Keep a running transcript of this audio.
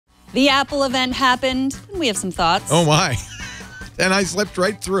The Apple event happened, and we have some thoughts. Oh, my. And I slipped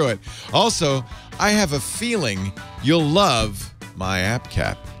right through it. Also, I have a feeling you'll love my app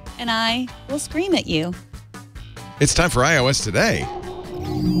cap. And I will scream at you. It's time for iOS Today.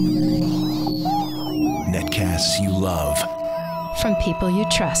 Netcasts you love. From people you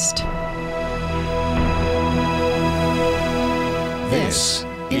trust. This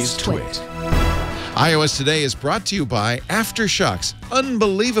is Twit. iOS Today is brought to you by Aftershok's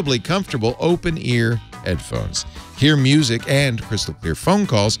unbelievably comfortable open-ear headphones. Hear music and crystal clear phone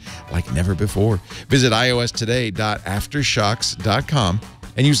calls like never before. Visit iostoday.aftershokks.com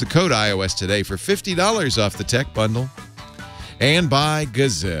and use the code iOS Today for $50 off the tech bundle. And by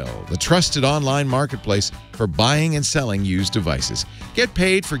Gazelle, the trusted online marketplace for buying and selling used devices. Get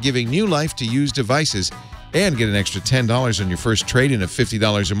paid for giving new life to used devices and get an extra $10 on your first trade-in of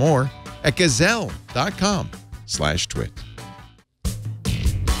 $50 or more at gazelle.com/twit.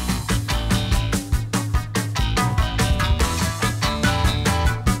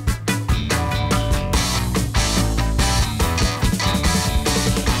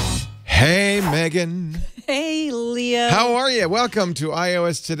 Hey, Megan. Hey, Leo. How are you? Welcome to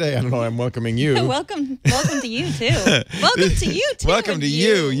iOS Today. I don't know, I'm welcoming you. welcome to you, too. Welcome to you, too. Welcome to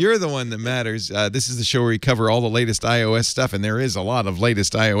you. You're the one that matters. This is the show where we cover all the latest iOS stuff, and there is a lot of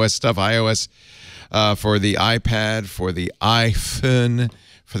latest iOS stuff. iOS for the iPad, for the iPhone,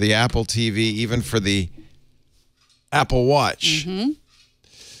 for the Apple TV, even for the Apple Watch. Mm-hmm.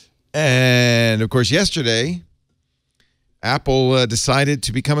 And, of course, yesterday, Apple decided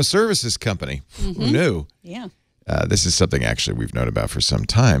to become a services company. Mm-hmm. Who knew? Yeah. This is something, actually, we've known about for some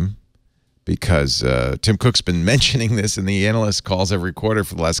time because Tim Cook's been mentioning this in the analyst calls every quarter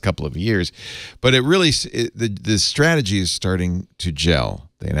for the last couple of years. But it really, the strategy is starting to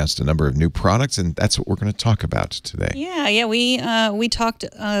gel. They announced a number of new products, and that's what we're going to talk about today. Yeah. We talked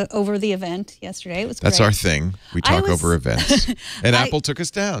over the event yesterday. It was That's great. our thing. We talk over events. And Apple took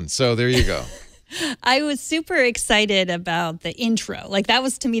us down, so there you go. I was super excited about the intro. Like, that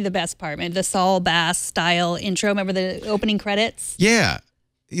was, to me, the best part. The Saul Bass style intro. Remember the opening credits? Yeah.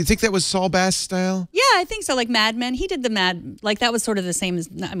 You think that was Saul Bass style? Yeah, I think so. Like Mad Men. He did the that was sort of the same as,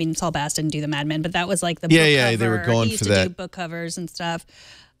 Saul Bass didn't do the Mad Men, but that was like the book cover. They were going he used for to that. do book covers and stuff.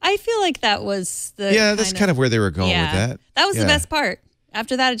 I feel like that was the that's kind of where they were going with that. That was the best part.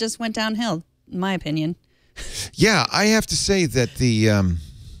 After that, it just went downhill, in my opinion. Yeah, I have to say that the...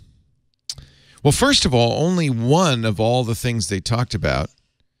 Well, first of all, only one of all the things they talked about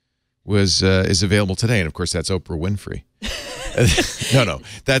is available today, and of course, that's Oprah Winfrey. No,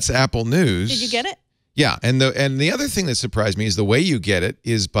 that's Apple News. Did you get it? Yeah, and the other thing that surprised me is the way you get it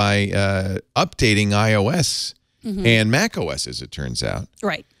is by updating iOS and Mac OS, as it turns out.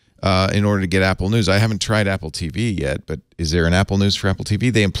 Right. In order to get Apple News. I haven't tried Apple TV yet, but is there an Apple News for Apple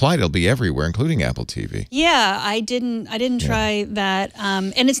TV? They implied it'll be everywhere, including Apple TV. Yeah, I didn't try that.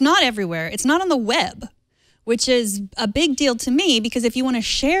 And it's not everywhere. It's not on the web, which is a big deal to me because if you want to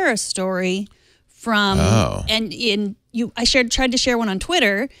share a story from I tried to share one on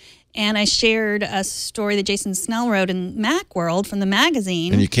Twitter, and I shared a story that Jason Snell wrote in Macworld from the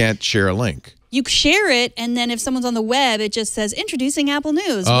magazine. And you can't share a link. You share it, and then if someone's on the web, it just says, introducing Apple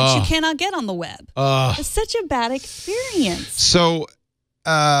News, which you cannot get on the web. It's such a bad experience. So,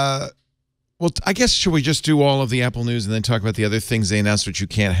 well, I guess, should we just do all of the Apple News and then talk about the other things they announced which you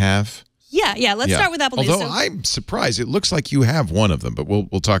can't have? Yeah. Let's start with Apple News. Although I'm surprised. It looks like you have one of them, but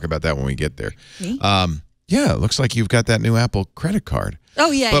we'll talk about that when we get there. Me? Yeah, it looks like you've got that new Apple credit card.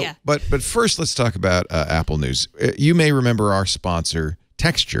 Oh, yeah. But first, let's talk about Apple News. You may remember our sponsor,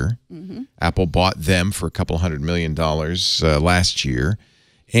 Texture. Apple bought them for a couple $100 million last year.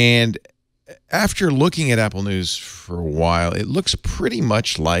 And after looking at Apple News for a while, it looks pretty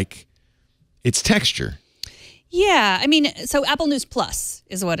much like it's Texture. Yeah, so Apple News Plus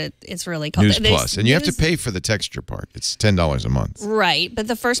is what it's really called. News Plus. And you have to pay for the Texture part. It's $10 a month. Right, but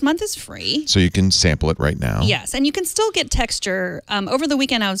the first month is free. So you can sample it right now. Yes, and you can still get Texture. Over the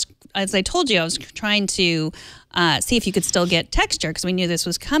weekend, as I told you, I was trying to see if you could still get Texture because we knew this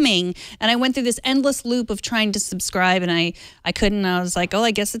was coming. And I went through this endless loop of trying to subscribe, and I couldn't. I was like, oh,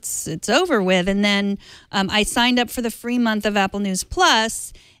 I guess it's over with. And then I signed up for the free month of Apple News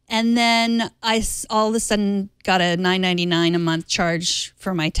Plus. And then I all of a sudden got a $9.99 a month charge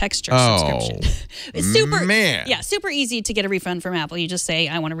for my Texture subscription. It's super easy to get a refund from Apple. You just say,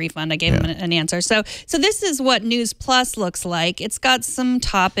 I want a refund. I gave them an answer. So this is what News Plus looks like. It's got some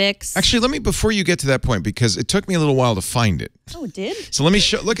topics. Actually, before you get to that point, because it took me a little while to find it. Oh, it did? So let me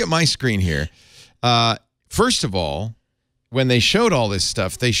look at my screen here. First of all, when they showed all this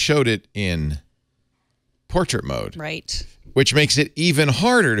stuff, they showed it in portrait mode. Right. which makes it even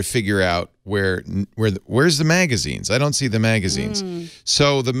harder to figure out where's the magazines. I don't see the magazines.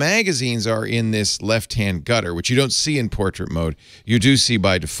 So the magazines are in this left-hand gutter, which you don't see in portrait mode. You do see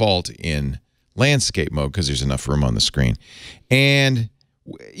by default in landscape mode because there's enough room on the screen. And,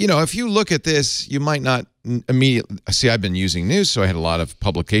 you know, if you look at this, you might not immediately see. I've been using news, so I had a lot of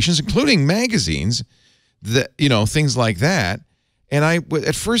publications, including magazines, that, you know, things like that. And I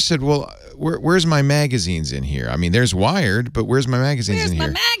at first said, well, where's my magazines in here? I mean, there's Wired, but where's my magazines in here?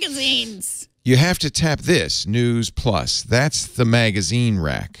 Where's my magazines? You have to tap this, News Plus. That's the magazine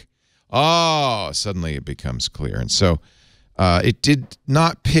rack. Oh, suddenly it becomes clear. And so it did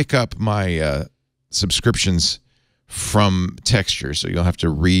not pick up my subscriptions from Texture, so you'll have to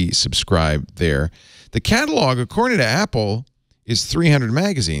resubscribe there. The catalog, according to Apple, is 300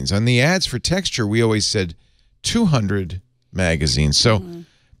 magazines. On the ads for Texture, we always said 200 magazines. So,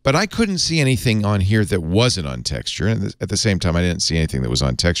 but I couldn't see anything on here that wasn't on Texture. And at the same time, I didn't see anything that was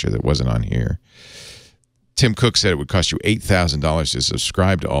on Texture that wasn't on here. Tim Cook said it would cost you $8,000 to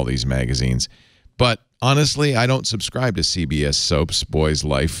subscribe to all these magazines. But honestly, I don't subscribe to CBS Soaps, Boys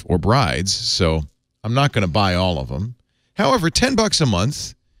Life, or Brides, so I'm not going to buy all of them. However, $10 a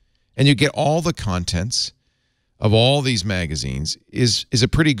month, and you get all the contents of all these magazines is a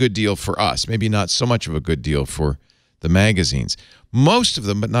pretty good deal for us. Maybe not so much of a good deal for the magazines. Most of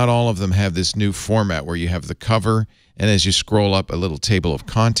them, but not all of them, have this new format where you have the cover, and as you scroll up, a little table of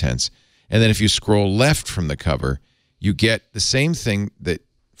contents. And then if you scroll left from the cover, you get the same thing that,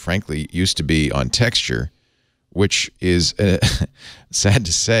 frankly, used to be on Texture, which is, sad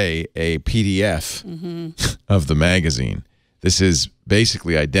to say, a PDF of the magazine. This is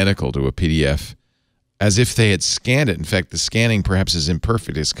basically identical to a PDF, as if they had scanned it. In fact, the scanning perhaps is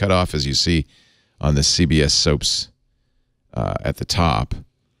imperfect. It's cut off, as you see on the CBS Soaps at the top.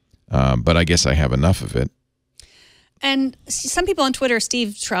 But I guess I have enough of it. And some people on Twitter,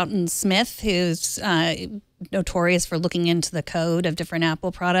 Steve Troughton-Smith, who's notorious for looking into the code of different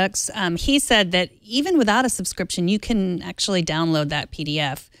Apple products, he said that even without a subscription, you can actually download that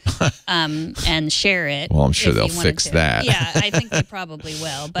PDF and share it. Well, I'm sure they'll fix that. Yeah, I think they probably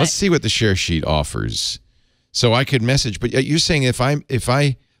will. But let's see what the share sheet offers. So I could message, but you're saying if I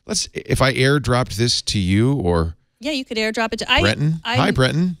airdropped this to you, or yeah, you could airdrop it to Brenton. Hi,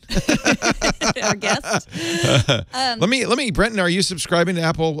 Brenton. Our guest. Let me, Brenton, are you subscribing to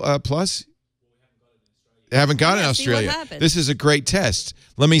Apple Plus? Haven't got it in Australia. This is a great test.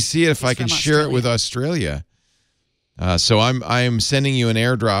 Let me see if I can share it with Australia. So I'm sending you an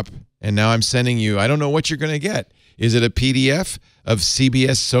airdrop, and now I'm sending you, I don't know what you're going to get. Is it a PDF of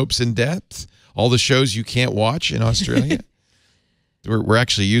CBS Soaps in Depth? All the shows you can't watch in Australia? We're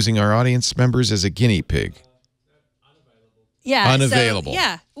actually using our audience members as a guinea pig. Yeah. Unavailable. So,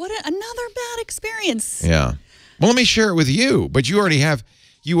 yeah. Another bad experience. Yeah. Well, let me share it with you. But you already have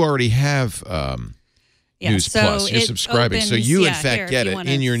News Plus. You're subscribing. Opens, so you, in fact, get it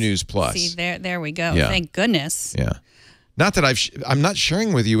in your News Plus. See, there we go. Yeah. Thank goodness. Yeah. Not that I'm not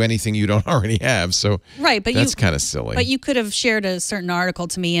sharing with you anything you don't already have. So right, but that's kind of silly. But you could have shared a certain article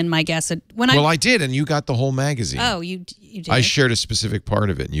to me, and my guess I did, and you got the whole magazine. Oh, you did. I shared a specific part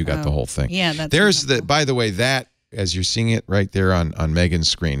of it, and you got the whole thing. Yeah, there's by the way, that, as you're seeing it right there on Megan's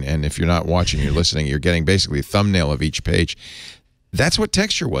screen, and if you're not watching, you're listening, you're getting basically a thumbnail of each page. That's what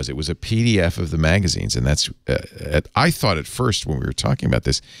Texture was. It was a PDF of the magazines, and that's I thought at first when we were talking about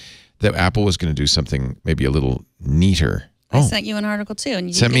this that Apple was going to do something maybe a little neater. I sent you an article too, and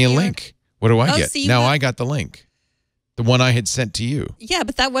you sent me a link. What do I get? Now I got the link. The one I had sent to you. Yeah,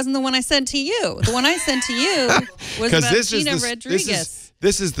 but that wasn't the one I sent to you. The one I sent to you was about Gina Rodriguez.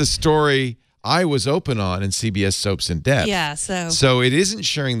 This is the story I was open on in CBS Soaps in Depth. Yeah, so it isn't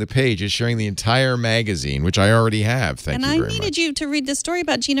sharing the page; it's sharing the entire magazine, which I already have. Thank you very much. And I needed you to read the story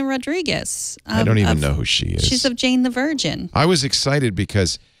about Gina Rodriguez. I don't even know who she is. She's of Jane the Virgin. I was excited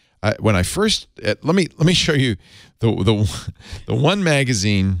because when I first let me show you the one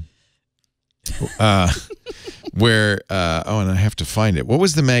magazine where and I have to find it. What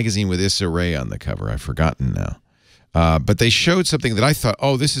was the magazine with Issa Rae on the cover? I've forgotten now. But they showed something that I thought,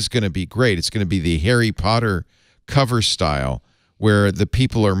 oh, this is going to be great. It's going to be the Harry Potter cover style where the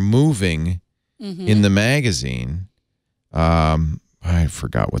people are moving in the magazine. I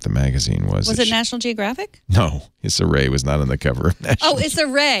forgot what the magazine was. Was it National Geographic? No, Issa Rae was not on the cover of National Geographic. Issa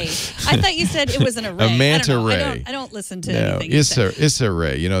Rae. I thought you said it was an array. A manta ray. I don't listen to anything. Issa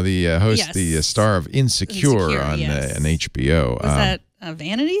Rae, you know, the host, the star of Insecure on HBO. Was that a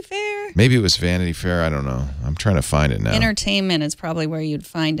Vanity Fair? Maybe it was Vanity Fair. I don't know. I'm trying to find it now. Entertainment is probably where you'd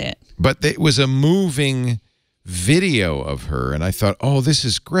find it. But it was a moving video of her, and I thought, oh, this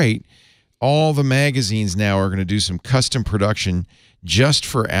is great. all the magazines now are going to do some custom production just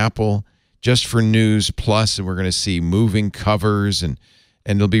for Apple, just for News Plus, and we're going to see moving covers, and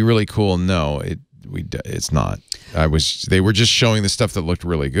it'll be really cool. No, it's not. They were just showing the stuff that looked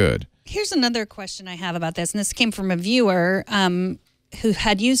really good. Here's another question I have about this, and this came from a viewer who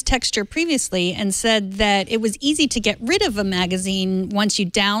had used Texture previously and said that it was easy to get rid of a magazine once you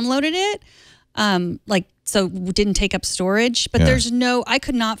downloaded it, so it didn't take up storage. But there's I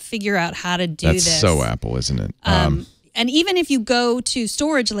could not figure out how to do this. That's so Apple, isn't it? And even if you go to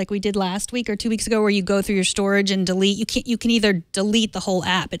storage like we did last week or 2 weeks ago, where you go through your storage and delete, you can either delete the whole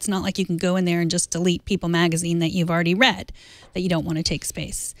app. It's not like you can go in there and just delete People magazine that you've already read, that you don't want to take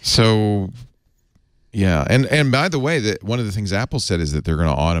space. So, yeah. And by the way, one of the things Apple said is that they're going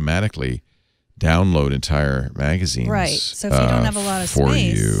to automatically download entire magazines. Right. So if you don't have a lot of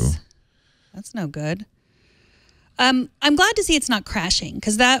space, that's no good. I'm glad to see it's not crashing,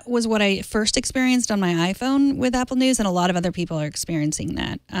 because that was what I first experienced on my iPhone with Apple News, and a lot of other people are experiencing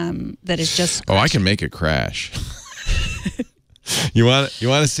that. That is just crashing. I can make it crash. You want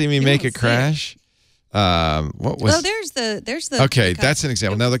to see me make it crash? What was? Oh, there's the. Okay, that's an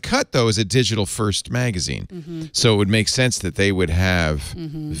example. Now the Cut though is a digital first magazine, so it would make sense that they would have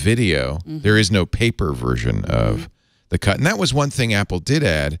video. There is no paper version of the Cut, and that was one thing Apple did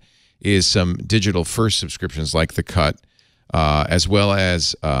add. Is some digital first subscriptions like the Cut, as well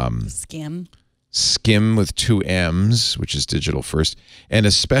as Skim with 2 M's, which is digital first, and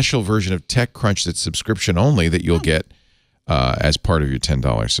a special version of TechCrunch that's subscription only that you'll get as part of your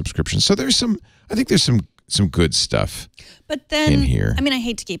 $10 subscription. So I think there's some good stuff. But then, in here. I mean, I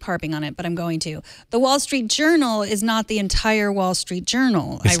hate to keep harping on it, but I'm going to. The Wall Street Journal is not the entire Wall Street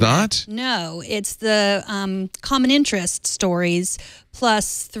Journal. It's not? No, it's the common interest stories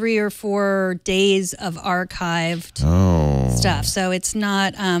plus 3 or 4 days of archived stuff. So it's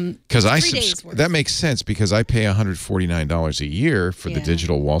not because that makes sense, because I pay $149 a year for the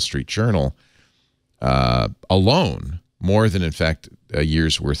digital Wall Street Journal alone, more than in fact a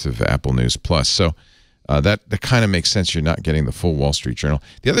year's worth of Apple News Plus. So. That kind of makes sense. You're not getting the full Wall Street Journal.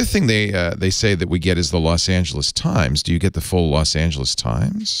 The other thing they say that we get is the Los Angeles Times. Do you get the full Los Angeles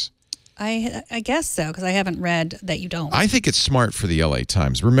Times? I guess so, because I haven't read that you don't. I think it's smart for the LA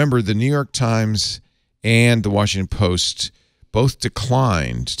Times. Remember, the New York Times and the Washington Post both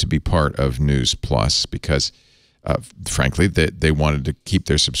declined to be part of News Plus because, frankly, they wanted to keep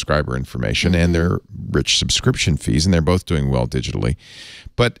their subscriber information and their rich subscription fees, and they're both doing well digitally.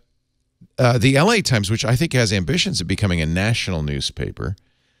 But the LA Times, which I think has ambitions of becoming a national newspaper,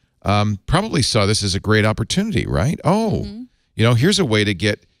 probably saw this as a great opportunity, right? You know, here's a way to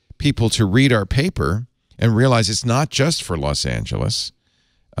get people to read our paper and realize it's not just for Los Angeles.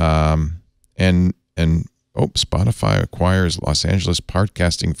 Spotify acquires Los Angeles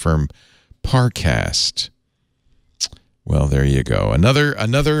podcasting firm Parcast. Well, there you go. Another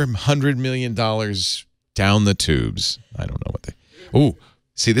 $100 million down the tubes. I don't know what they...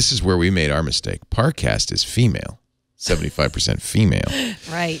 See, this is where we made our mistake. Parcast is female, 75% female.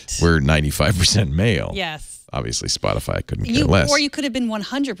 Right. We're 95% male. Yes. Obviously, Spotify couldn't care less. Or you could have been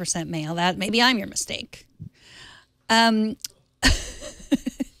 100% male. That maybe I'm your mistake.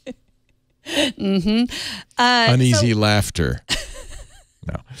 Uneasy laughter.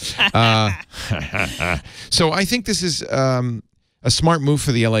 No. So I think this is a smart move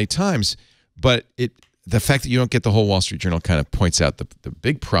for the LA Times, but the fact that you don't get the whole Wall Street Journal kind of points out the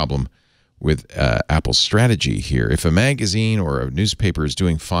big problem with Apple's strategy here. If a magazine or a newspaper is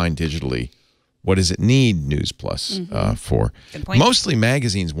doing fine digitally, what does it need News Plus for? Good point. Mostly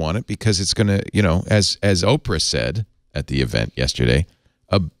magazines want it because it's going to, you know, as Oprah said at the event yesterday,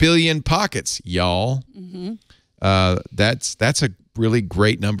 1 billion pockets, y'all. That's a really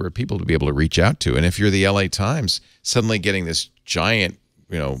great number of people to be able to reach out to. And if you're the LA Times, suddenly getting this giant,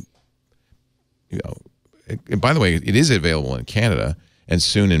 and by the way, it is available in Canada and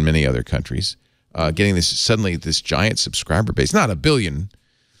soon in many other countries. Getting this giant subscriber base, not 1 billion,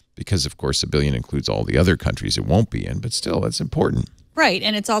 because of course 1 billion includes all the other countries it won't be in, but still, that's important. Right,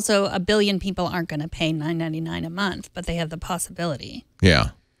 and it's also 1 billion people aren't going to pay $9.99 a month, but they have the possibility. Yeah.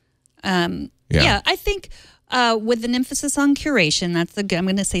 Yeah, I think with an emphasis on curation, I'm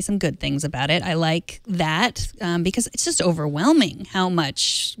going to say some good things about it. I like that because it's just overwhelming how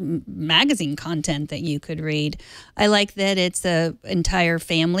much magazine content that you could read. I like that it's a entire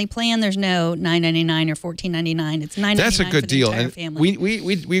family plan. There's no $9.99 or $14.99. It's $9.99. That's a good deal. And family.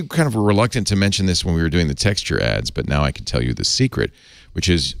 we kind of were reluctant to mention this when we were doing the texture ads, but now I can tell you the secret, which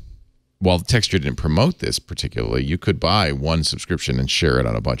is while Texture didn't promote this particularly, you could buy one subscription and share it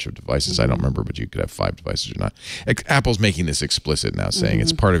on a bunch of devices. I don't remember, but you could have 5 devices or not. Apple's making this explicit now, saying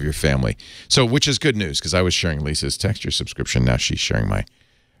it's part of your family. So, which is good news, because I was sharing Lisa's Texture subscription. Now she's sharing my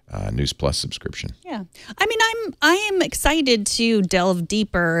News Plus subscription. Yeah. I mean, I am excited to delve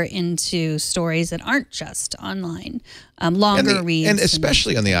deeper into stories that aren't just online, longer reads. And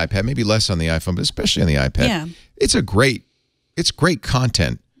especially on the iPad, maybe less on the iPhone, but especially on the iPad. Yeah. It's great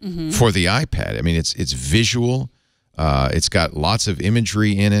content for the iPad. I mean, it's visual. It's got lots of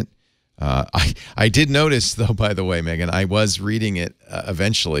imagery in it. I did notice, though, by the way, Megan, I was reading it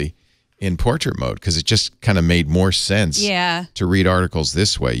eventually in portrait mode, because it just kind of made more sense to read articles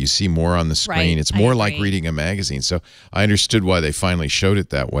this way. You see more on the screen. It's more like reading a magazine. So I understood why they finally showed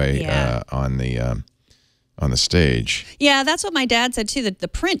it that way on the stage. Yeah, that's what my dad said too. That the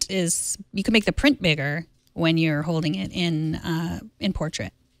print is, you can make the print bigger when you're holding it in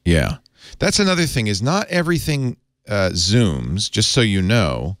portrait. Yeah, that's another thing. Is not everything zooms. Just so you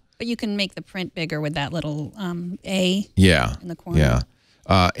know. But you can make the print bigger with that little A. In the corner. Yeah.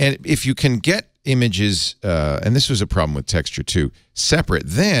 And if you can get images, and this was a problem with Texture too, separate,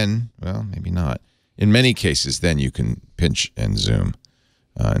 then, well, maybe not. In many cases, then you can pinch and zoom.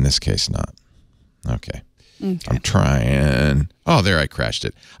 In this case, not. Okay. I'm trying. Oh, there, I crashed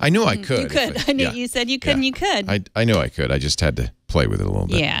it. I knew I could. You could. I knew you said you could and you could. I knew I could. I just had to play with it a little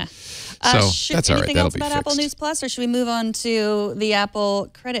bit. Yeah. So that's all right. Anything else about Apple News Plus, or should we move on to the Apple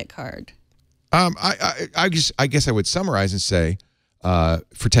credit card? I guess I would summarize and say,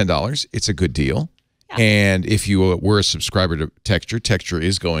 for $10, it's a good deal. Yeah. And if you were a subscriber to Texture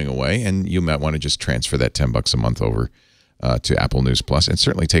is going away, and you might want to just transfer that $10 a month over to Apple News Plus, and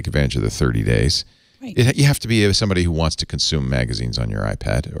certainly take advantage of the 30 days. Right. You have to be somebody who wants to consume magazines on your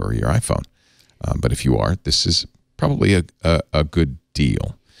iPad or your iPhone. But if you are, this is probably a good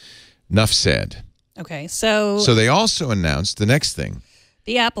deal. Enough said. Okay, so they also announced the next thing.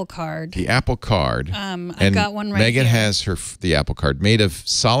 The Apple Card. The Apple Card. I've got one right Megan here. has the Apple Card made of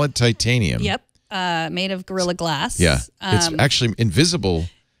solid titanium. Yep. Made of Gorilla Glass. Yeah. It's actually invisible,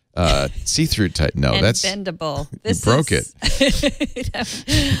 see-through type. No, and that's bendable. You broke it.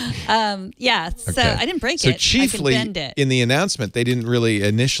 Yeah. So okay. I didn't break it. So chiefly I can bend it. In the announcement, they didn't really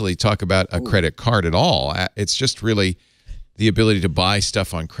initially talk about a credit card at all. It's just really the ability to buy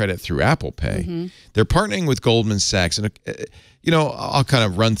stuff on credit through Apple Pay. They're partnering with Goldman Sachs, and I'll kind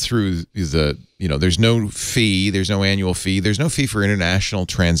of run through there's no fee, there's no annual fee, there's no fee for international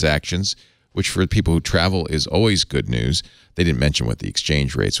transactions, which for people who travel is always good news. They didn't mention what the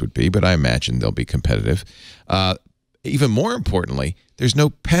exchange rates would be, but I imagine they'll be competitive. Even more importantly, there's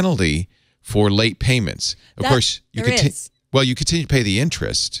no penalty for late payments. Of course, you continue to pay the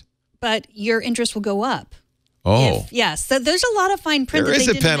interest, but your interest will go up. Oh, yes. So there's a lot of fine print. There is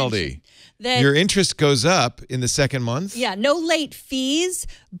a penalty. Your interest goes up in the second month? Yeah, no late fees,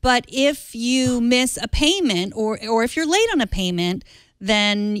 but if you miss a payment or if you're late on a payment,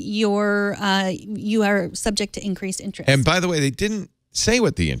 then you are subject to increased interest. And by the way, they didn't say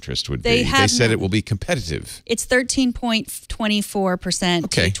what the interest would be. They said it will be competitive. It's 13.24%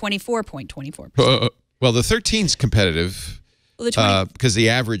 to 24.24%. Well, the 13's competitive because the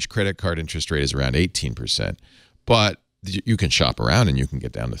average credit card interest rate is around 18%. But you can shop around and you can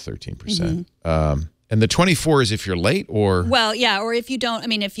get down to 13%. And the 24 is if you're late, or or if you don't. I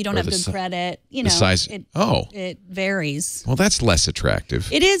mean, if you don't have good credit, the size. It varies. Well, that's less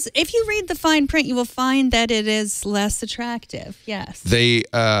attractive. It is. If you read the fine print, you will find that it is less attractive. Yes. They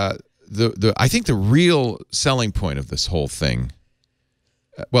I think the real selling point of this whole thing.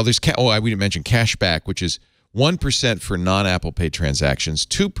 Well, there's we didn't mention cashback, which is 1% for non-Apple Pay transactions,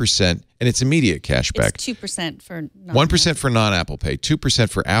 2%, and it's immediate cashback. It's 2% for 1% for non-Apple Pay, 2%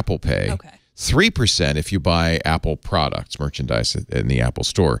 for Apple Pay. Okay. 3% if you buy Apple products, merchandise in the Apple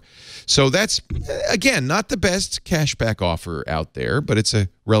Store. So that's, again, not the best cashback offer out there, but it's a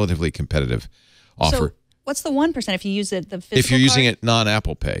relatively competitive offer. So what's the 1% if you use it the physical If you're using card? it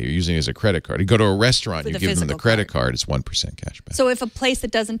non-Apple Pay, you're using it as a credit card. You go to a restaurant, you give them the credit card, it's 1% cashback. So if a place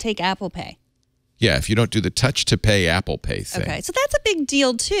that doesn't take Apple Pay? Yeah, if you don't do the touch to pay Apple Pay thing. Okay, so that's a big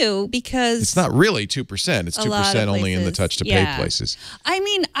deal too, because it's not really 2%. It's 2% only in the touch to pay places. I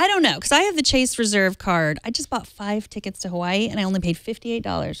mean, I don't know, because I have the Chase Reserve card. I just bought 5 tickets to Hawaii, and I only paid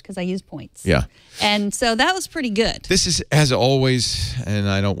 $58 because I used points. Yeah, and so that was pretty good. This is, as always, and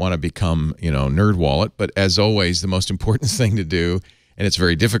I don't want to become nerd wallet, but as always, the most important thing to do, and it's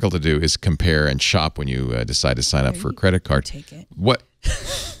very difficult to do, is compare and shop when you decide to sign up for a credit card. Take it.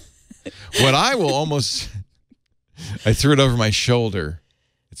 What I will almost, I threw it over my shoulder.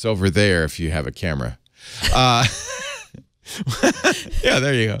 It's over there if you have a camera. Yeah,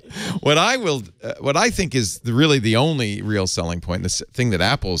 there you go. What I think is really the only real selling point, the thing that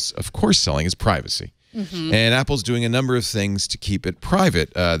Apple's, of course, selling is privacy. And Apple's doing a number of things to keep it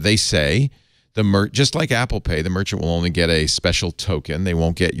private. They say, just like Apple Pay, the merchant will only get a special token. They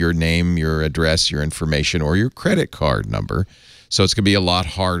won't get your name, your address, your information, or your credit card number. So it's going to be a lot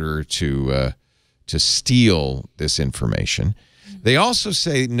harder to steal this information. They also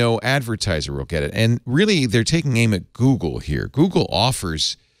say no advertiser will get it. And really, they're taking aim at Google here. Google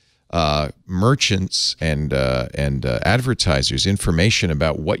offers merchants and advertisers information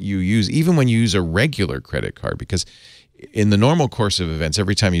about what you use, even when you use a regular credit card, because in the normal course of events,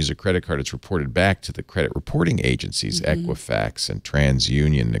 every time you use a credit card, it's reported back to the credit reporting agencies, Equifax and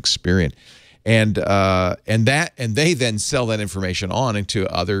TransUnion and Experian. And they then sell that information on into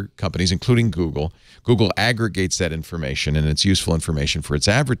other companies, including Google. Google aggregates that information, and it's useful information for its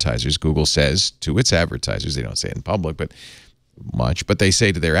advertisers. Google says to its advertisers, they don't say it in public, but they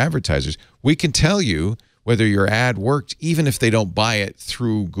say to their advertisers, we can tell you whether your ad worked, even if they don't buy it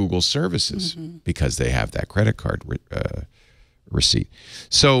through Google services, because they have that credit card receipt.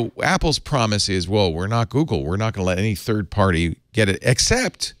 So Apple's promise is, well, we're not Google. We're not going to let any third party get it,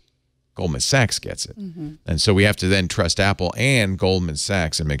 except Goldman Sachs gets it. And so we have to then trust Apple and Goldman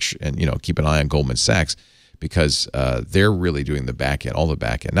Sachs and make sure, and keep an eye on Goldman Sachs, because they're really doing the back end, all the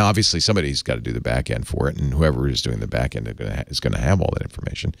back end. Now, obviously, somebody's got to do the back end for it, and whoever is doing the back end is going to have all that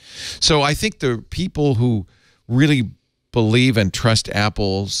information. So I think the people who really believe and trust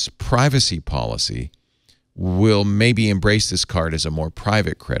Apple's privacy policy will maybe embrace this card as a more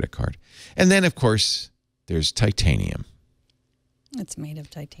private credit card. And then, of course, there's titanium. It's made of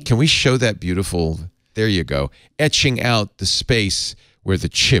titanium. Can we show that beautiful, there you go, etching out the space where the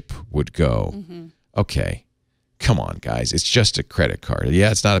chip would go? Okay, come on, guys. It's just a credit card. Yeah,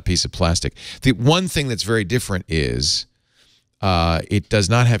 it's not a piece of plastic. The one thing that's very different is it does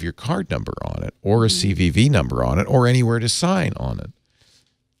not have your card number on it or a CVV number on it or anywhere to sign on it.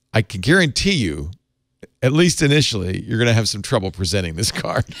 I can guarantee you, at least initially, you're going to have some trouble presenting this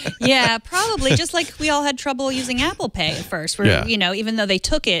card. Yeah, probably. Just like we all had trouble using Apple Pay at first. Where, even though they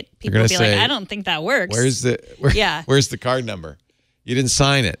took it, people would be like, I don't think that works. Where's the card number? You didn't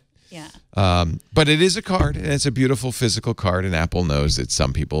sign it. Yeah. But it is a card, and it's a beautiful physical card, and Apple knows that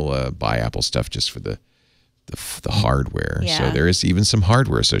some people buy Apple stuff just for the hardware. Yeah. So there is even some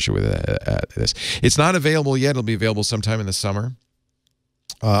hardware associated with this. It's not available yet. It'll be available sometime in the summer.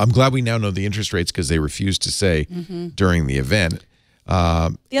 I'm glad we now know the interest rates, because they refused to say during the event.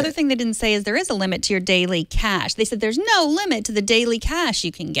 The other thing they didn't say is there is a limit to your daily cash. They said there's no limit to the daily cash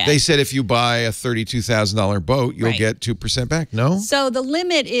you can get. They said if you buy a $32,000 boat, you'll get 2% back. No? So the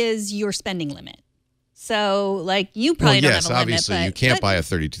limit is your spending limit. So, like, you probably don't have a limit. Yes, obviously, you can't buy a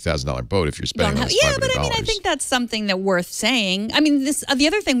 $32,000 boat if you're spending only $500. Yeah, but I mean, I think that's something that worth saying. I mean, the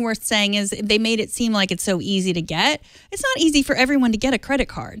other thing worth saying is they made it seem like it's so easy to get. It's not easy for everyone to get a credit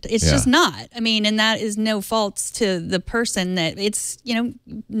card. It's just not. I mean, and that is no faults to the person that it's,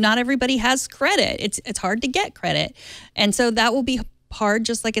 not everybody has credit. It's hard to get credit. And so that will be hard,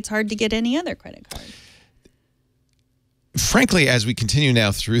 just like it's hard to get any other credit card. Frankly, as we continue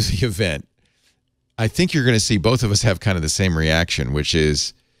now through the event, I think you're going to see both of us have kind of the same reaction, which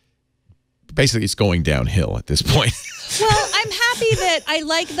is basically it's going downhill at this point. Well, I'm happy that I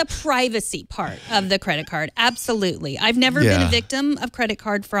like the privacy part of the credit card. Absolutely. I've never been a victim of credit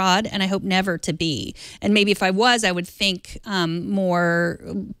card fraud, and I hope never to be. And maybe if I was, I would think more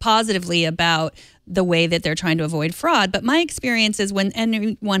positively about the way that they're trying to avoid fraud. But my experience is when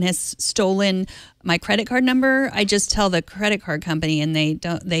anyone has stolen my credit card number, I just tell the credit card company, and they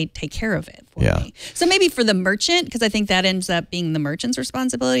take care of it for me. So maybe for the merchant, because I think that ends up being the merchant's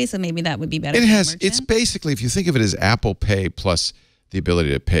responsibility. So maybe that would be better. It's basically, if you think of it as Apple Pay plus the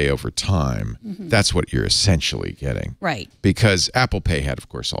ability to pay over time, that's what you're essentially getting. Right. Because Apple Pay had, of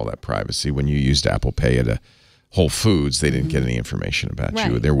course, all that privacy. When you used Apple Pay at a Whole Foods, they didn't get any information about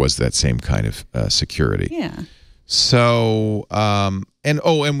you. There was that same kind of security. Yeah. So,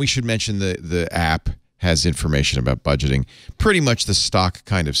 and we should mention the app has information about budgeting, pretty much the stock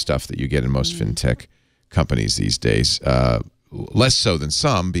kind of stuff that you get in most fintech companies these days. Less so than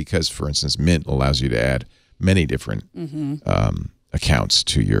some, because, for instance, Mint allows you to add many different accounts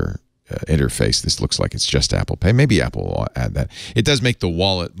to your interface. This looks like it's just Apple Pay. Maybe Apple will add that. It does make the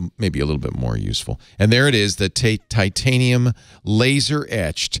wallet maybe a little bit more useful. And there it is, the titanium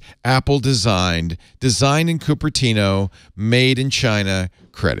laser-etched, Apple-designed, designed in Cupertino, made in China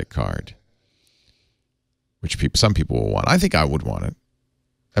credit card, which some people will want. I think I would want it.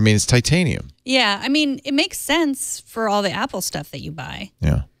 I mean, it's titanium. Yeah, I mean, it makes sense for all the Apple stuff that you buy.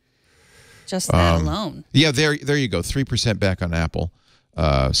 Yeah. Just that alone. Yeah, there you go. 3% back on Apple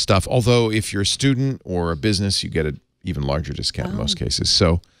stuff. Although if you're a student or a business, you get an even larger discount in most cases.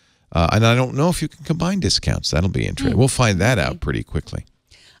 So, and I don't know if you can combine discounts. That'll be interesting. We'll find that out pretty quickly.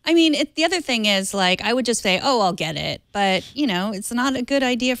 I mean, the other thing is, like, I would just say, oh, I'll get it. But, you know, it's not a good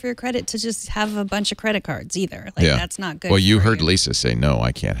idea for your credit to just have a bunch of credit cards either. Like, that's not good. Well, you heard Lisa say, no,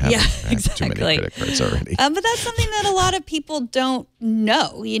 I can't have, exactly. too many credit cards already. But that's something that a lot of people don't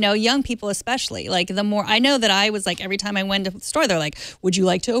know, you know, young people especially. Like, the more, I know that I was like, every time I went to the store, they're like, would you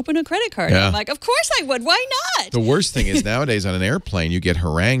like to open a credit card? Yeah. I'm like, of course I would. Why not? The worst thing is nowadays on an airplane, you get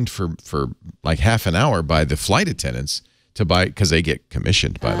harangued for like half an hour by the flight attendants to buy, because they get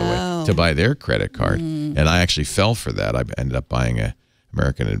commissioned, by the way, to buy their credit card. And I actually fell for that. I ended up buying a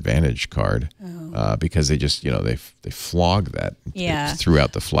American Advantage card because they just, you know, they flog that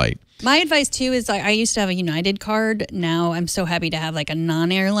throughout the flight. My advice, too, is I used to have a United card. Now I'm so happy to have, like, a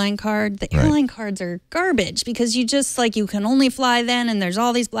non-airline card. The airline cards are garbage because you just, like, you can only fly then, and there's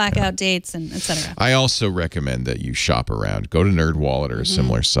all these blackout dates and et cetera. I also recommend that you shop around. Go to NerdWallet or a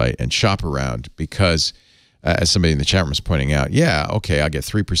similar site and shop around because, as somebody in the chat room is pointing out, okay, I get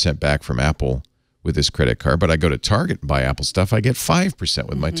 3% back from Apple with this credit card, but I go to Target and buy Apple stuff, I get 5%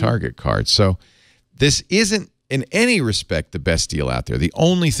 with my Target card. So this isn't, in any respect, the best deal out there. The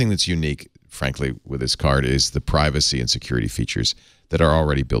only thing that's unique, frankly, with this card is the privacy and security features that are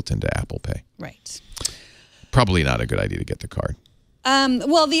already built into Apple Pay. Right. Probably not a good idea to get the card.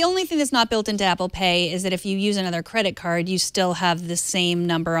 Well, the only thing that's not built into Apple Pay is that if you use another credit card, you still have the same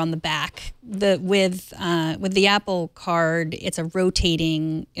number on the back. With the Apple card, it's a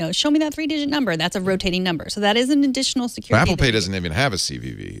rotating, you know, show me that 3-digit number. That's a rotating number. So that is an additional security. Apple Pay doesn't even have a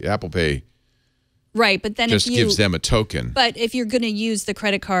CVV. Apple Pay but then just gives them a token. But if you're going to use the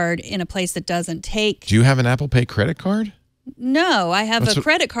credit card in a place that doesn't take... Do you have an Apple Pay credit card? No, I have a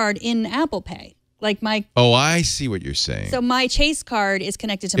credit card in Apple Pay. Like my... Oh, I see what you're saying. So my Chase card is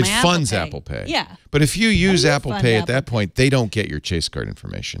connected to my Apple Pay. It funds Apple Pay. Yeah. But if you use Apple Pay at that point, they don't get your Chase card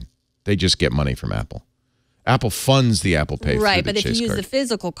information. They just get money from Apple. Apple funds the Apple Pay through the Chase card. Right, but if you use the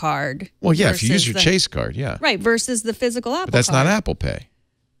physical card... Well, yeah, if you use your Chase card, Right, versus the physical Apple card. But that's not Apple Pay.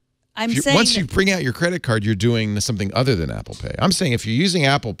 Once you bring out your credit card, you're doing something other than Apple Pay. I'm saying if you're using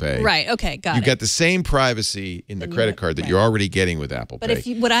Apple Pay, right? Okay, got it. You get the same privacy in the credit card that you're already getting with Apple Pay.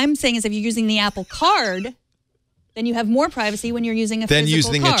 But what I'm saying is, if you're using the Apple card, then you have more privacy when you're using a physical card. Than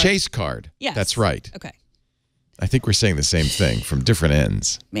using a Chase card. Yes, that's right. Okay. I think we're saying the same thing from different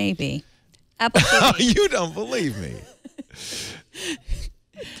ends. Maybe. Apple TV. Oh, you don't believe me.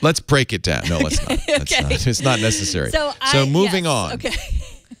 Let's break it down. No, let's not. Okay. It's not necessary. So moving on. Okay.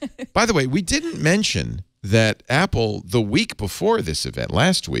 By the way, we didn't mention that Apple, the week before this event,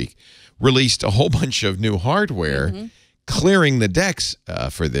 last week, released a whole bunch of new hardware, clearing the decks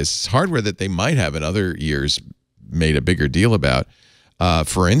for this hardware that they might have in other years made a bigger deal about.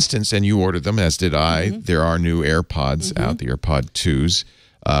 For instance, and you ordered them, as did I, there are new AirPods out, the AirPod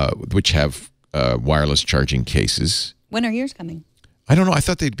 2s, which have wireless charging cases. When are yours coming? I don't know. I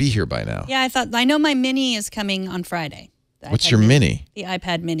thought they'd be here by now. Yeah, I know my Mini is coming on Friday. What's your Mini? The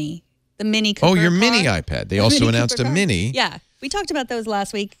iPad Mini. The Mini Cooper your car. Mini iPad. They also announced a Mini. Yeah. We talked about those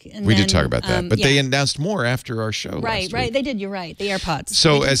last week. We did talk about that. But they announced more after our show last week. They did. You're right. The AirPods.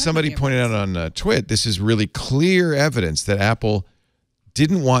 So as somebody pointed out on Twit, this is really clear evidence that Apple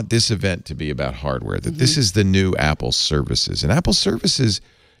didn't want this event to be about hardware, that this is the new Apple Services. And Apple Services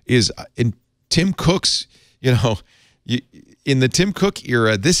is, in Tim Cook's, in the Tim Cook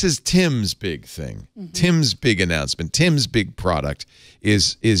era, this is Tim's big thing. Tim's big announcement. Tim's big product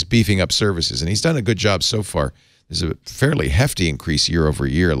is beefing up services. And he's done a good job so far. There's a fairly hefty increase year over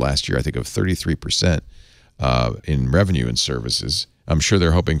year. Last year, I think, of 33% in revenue and services. I'm sure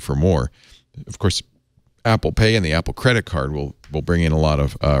they're hoping for more. Of course, Apple Pay and the Apple credit card will bring in a lot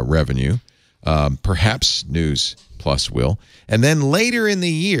of revenue. Perhaps News Plus will. And then later in the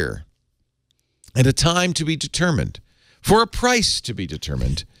year, at a time to be determined, for a price to be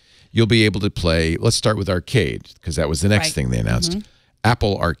determined, you'll be able to play, let's start with Arcade, because that was the next thing they announced,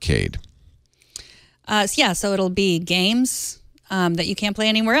 Apple Arcade. So it'll be games that you can't play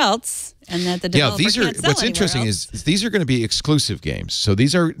anywhere else, and that the developer can't sell what's interesting else. is these are going to be exclusive games. So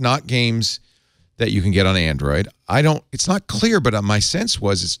these are not games that you can get on Android. It's not clear, but my sense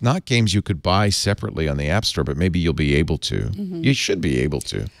was it's not games you could buy separately on the App Store, but maybe you'll be able to. You should be able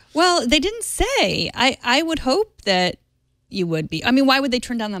to. Well, they didn't say. I would hope that you would be. I mean, why would they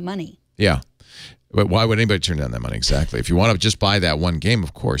turn down that money? Yeah. But why would anybody turn down that money? Exactly. If you want to just buy that one game,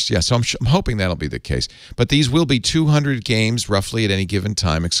 of course. Yeah, so I'm hoping that'll be the case. But these will be 200 games roughly at any given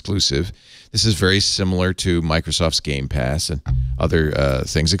time, exclusive. This is very similar to Microsoft's Game Pass and other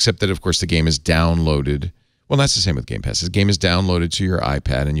things, except that, of course, the game is downloaded. Well, that's the same with Game Pass. The game is downloaded to your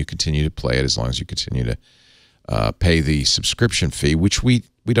iPad, and you continue to play it as long as you continue to pay the subscription fee, which we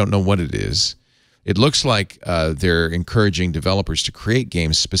don't know what it is. It looks like they're encouraging developers to create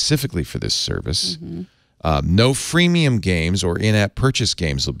games specifically for this service. No freemium games or in-app purchase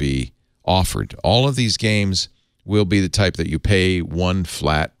games will be offered. All of these games will be the type that you pay one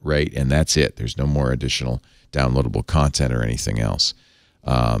flat rate, and that's it. There's no more additional downloadable content or anything else.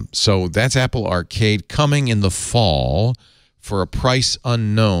 So that's Apple Arcade coming in the fall for a price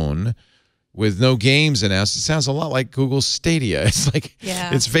unknown with no games announced. It sounds a lot like Google Stadia. It's like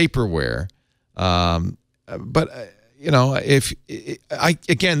it's vaporware. But you know,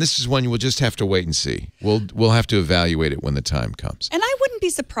 again, this is one we'll just have to wait and see. We'll have to evaluate it when the time comes. And I wouldn't be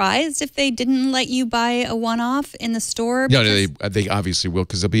surprised if they didn't let you buy a one-off in the store. No, they obviously will,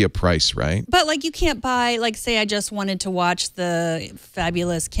 because there'll be a price, right? But like, you can't buy, like, say I just wanted to watch the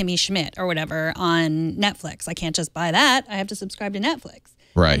fabulous Kimmy Schmidt or whatever on Netflix. I can't just buy that. I have to subscribe to Netflix.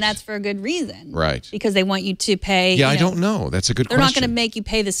 Right. And that's for a good reason. Right. Because they want you to pay. Yeah, I don't know. That's a good question. They're not going to make you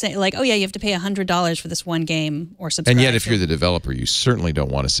pay the same, like, oh, yeah, you have to pay $100 for this one game or subscribe. And yet, if you're the developer, you certainly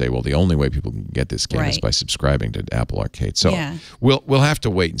don't want to say, well, the only way people can get this game is by subscribing to Apple Arcade. So we'll have to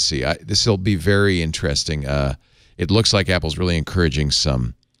wait and see. This will be very interesting. It looks like Apple's really encouraging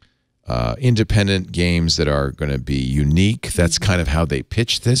some independent games that are going to be unique. That's kind of how they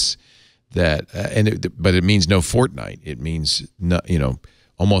pitch this. But it means no Fortnite. It means no,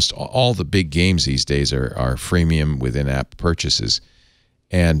 almost all the big games these days are freemium with in-app purchases,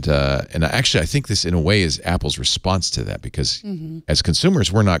 and actually I think this in a way is Apple's response to that, because as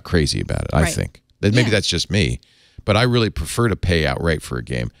consumers we're not crazy about it. I think that maybe that's just me, but I really prefer to pay outright for a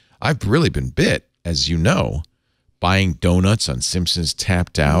game. I've really been bit, as you know, buying donuts on Simpsons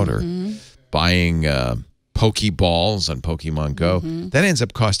Tapped Out or buying Pokeballs on Pokemon Go. That ends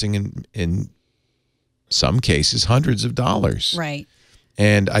up costing in some cases hundreds of dollars. Right.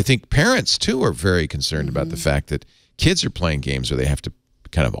 And I think parents, too, are very concerned about the fact that kids are playing games where they have to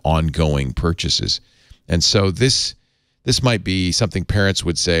kind of ongoing purchases. And so this might be something parents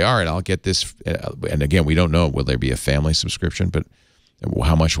would say, all right, I'll get this. And again, we don't know, will there be a family subscription, but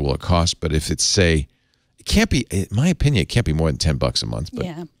how much will it cost? But if it's, say, it can't be, in my opinion, it can't be more than $10 a month. But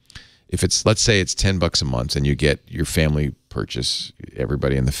if it's, let's say it's $10 a month and you get your family purchase,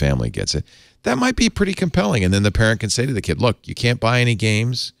 everybody in the family gets it, that might be pretty compelling. And then the parent can say to the kid, look, you can't buy any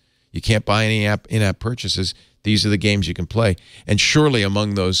games. You can't buy any in-app purchases. These are the games you can play. And surely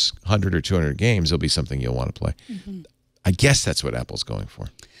among those 100 or 200 games, there'll be something you'll want to play. I guess that's what Apple's going for.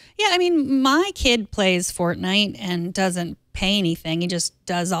 Yeah, I mean, my kid plays Fortnite and doesn't pay anything. He just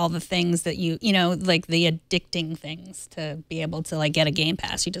does all the things that like the addicting things to be able to, like, get a Game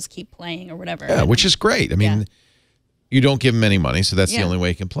Pass. You just keep playing or whatever. Yeah, which is great. I mean, you don't give him any money, so that's the only way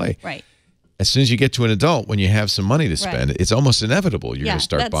he can play. Right. As soon as you get to an adult, when you have some money to spend, it's almost inevitable you're going to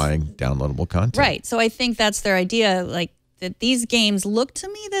start buying downloadable content. Right. So I think that's their idea, like, that these games look to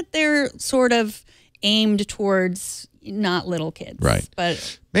me that they're sort of aimed towards not little kids. Right.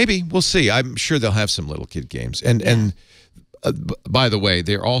 But maybe. We'll see. I'm sure they'll have some little kid games. And by the way,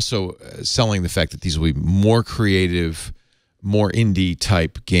 they're also selling the fact that these will be more creative, more indie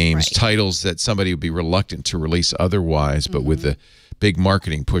type games, titles that somebody would be reluctant to release otherwise, but with the big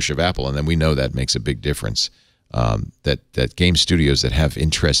marketing push of Apple, and then we know that makes a big difference, that game studios that have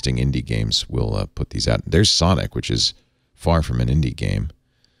interesting indie games will put these out. There's Sonic, which is far from an indie game.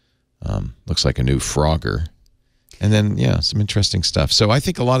 Looks like a new Frogger. And then, some interesting stuff. So I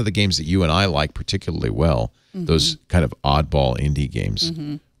think a lot of the games that you and I like particularly well, those kind of oddball indie games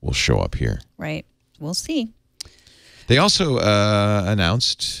will show up here. Right. We'll see. They also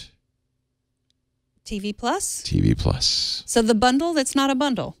announced TV Plus? TV Plus. So the bundle that's not a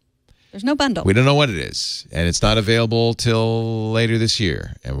bundle. There's no bundle. We don't know what it is. And it's not available till later this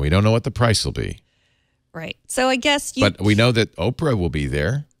year. And we don't know what the price will be. Right. So I guess But we know that Oprah will be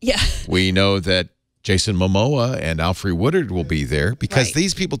there. Yeah. We know that Jason Momoa and Alfre Woodard will be there because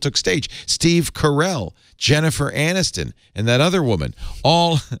these people took stage. Steve Carell, Jennifer Aniston, and that other woman,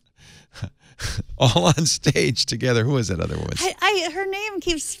 all on stage together. Who is that other woman? Her name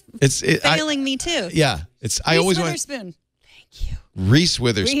keeps failing me too. Yeah, I always want. Witherspoon. Thank you. Reese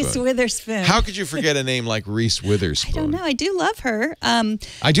Witherspoon. Reese Witherspoon. How could you forget a name like Reese Witherspoon? I don't know. I do love her.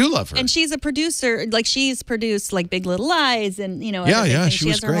 I do love her. And she's a producer. Like, she's produced, like, Big Little Lies and, she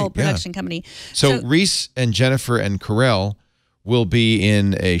was has her whole production company. So Reese and Jennifer and Carell will be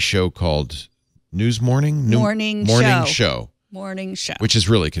in a show called Morning show. Morning show. Which is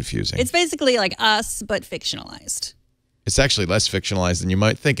really confusing. It's basically like Us, but fictionalized. It's actually less fictionalized than you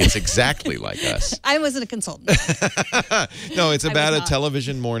might think. It's exactly like Us. I wasn't a consultant. No, it's about a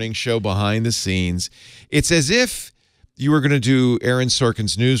television morning show behind the scenes. It's as if you were going to do Aaron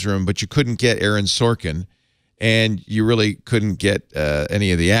Sorkin's Newsroom, but you couldn't get Aaron Sorkin, and you really couldn't get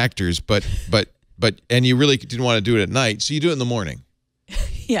any of the actors, and you really didn't want to do it at night, so you do it in the morning.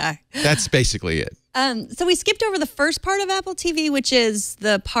 Yeah. That's basically it. So we skipped over the first part of Apple TV, which is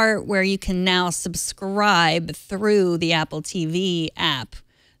the part where you can now subscribe through the Apple TV app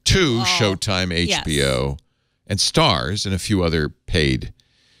to Showtime, HBO, and Stars, and a few other paid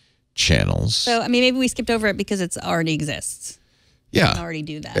channels. So, I mean, maybe we skipped over it because it already exists. Yeah. You can already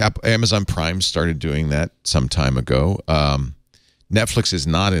do that. Amazon Prime started doing that some time ago. Netflix is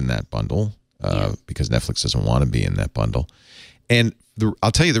not in that bundle because Netflix doesn't want to be in that bundle. And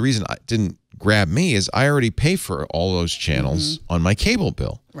I'll tell you the reason it didn't grab me is I already pay for all those channels on my cable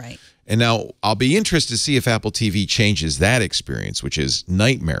bill. Right. And now I'll be interested to see if Apple TV changes that experience, which is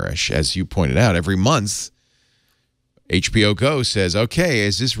nightmarish, as you pointed out. Every month, HBO Go says, okay,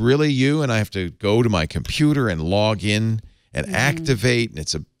 is this really you? And I have to go to my computer and log in and activate, and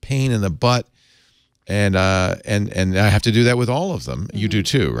it's a pain in the butt. And I have to do that with all of them. You do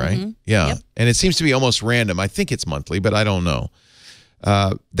too, right? Yeah. Yep. And it seems to be almost random. I think it's monthly, but I don't know.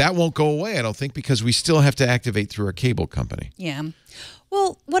 That won't go away, I don't think, because we still have to activate through our cable company. Yeah.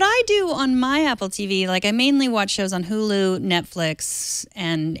 Well, what I do on my Apple TV, like I mainly watch shows on Hulu, Netflix,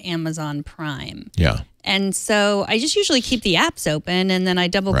 and Amazon Prime. Yeah. And so I just usually keep the apps open, and then I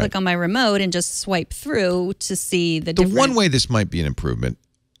double-click on my remote and just swipe through to see the different... The one way this might be an improvement,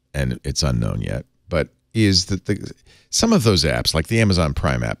 and it's unknown yet, but is that some of those apps, like the Amazon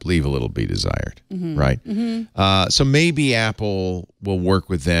Prime app, leave a little be desired, right? So maybe Apple will work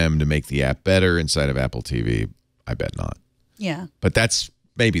with them to make the app better inside of Apple TV. I bet not. Yeah. But that's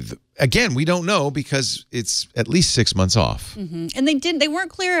maybe, again, we don't know because it's at least 6 months off. And they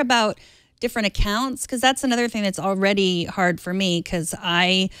weren't clear about different accounts, because that's another thing that's already hard for me, because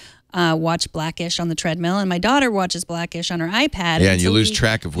I watch Blackish on the treadmill, and my daughter watches Blackish on her iPad. Yeah, and you lose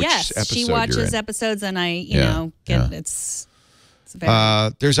track of which episode she you're watches in. episodes, and it's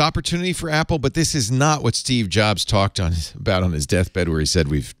very... There's opportunity for Apple, but this is not what Steve Jobs talked about on his deathbed, where he said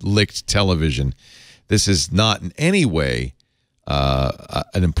we've licked television. This is not in any way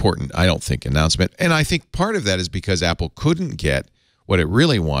an important, I don't think, announcement. And I think part of that is because Apple couldn't get what it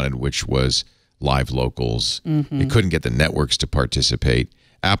really wanted, which was live locals. It couldn't get the networks to participate.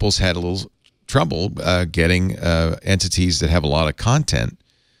 Apple's had a little trouble getting entities that have a lot of content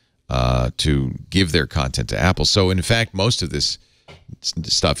to give their content to Apple. So, in fact, most of this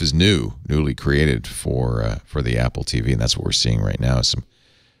stuff is newly created for the Apple TV, and that's what we're seeing right now, is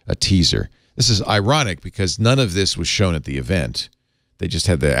a teaser. This is ironic because none of this was shown at the event. They just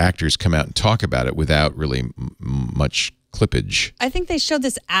had the actors come out and talk about it without really much clippage. I think they showed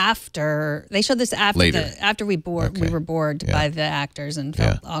this after. They showed this after after we were bored by the actors and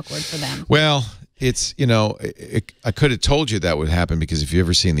felt awkward for them. Well, it's, I could have told you that would happen, because if you've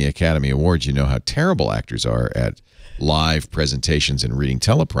ever seen the Academy Awards, you know how terrible actors are at live presentations and reading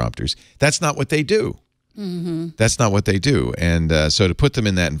teleprompters. That's not what they do. That's not what they do. And so to put them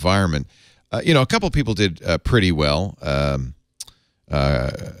in that environment, a couple of people did pretty well.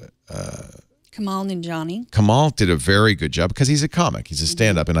 Kamal Nanjiani. Kamal did a very good job because he's a comic. He's a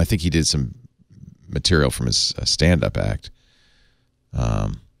stand-up, and I think he did some material from his stand-up act.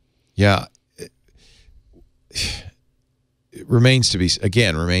 It remains to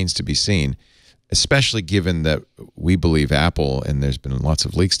be seen, especially given that we believe Apple, and there's been lots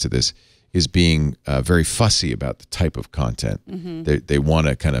of leaks to this, is being very fussy about the type of content. They want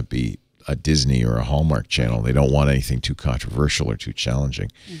to kind of be a Disney or a Hallmark channel. They don't want anything too controversial or too challenging.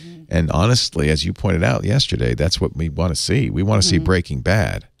 And honestly, as you pointed out yesterday, that's what we want to see. We want to see Breaking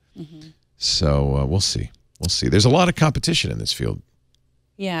Bad. So we'll see. We'll see. There's a lot of competition in this field.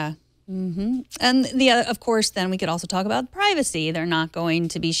 Yeah. And of course, then we could also talk about privacy. They're not going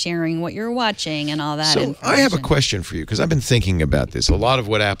to be sharing what you're watching and all that. So I have a question for you, because I've been thinking about this. A lot of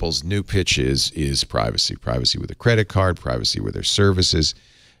what Apple's new pitch is privacy. Privacy with a credit card, privacy with their services.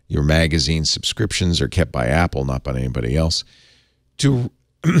 Your magazine subscriptions are kept by Apple, not by anybody else.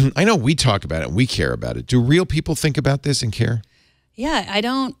 I know we talk about it and we care about it. Do real people think about this and care? Yeah, I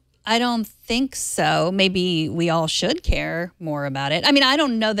don't think so. Maybe we all should care more about it. I mean, I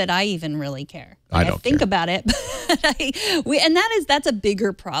don't know that I even really care. I don't think about it, but that's a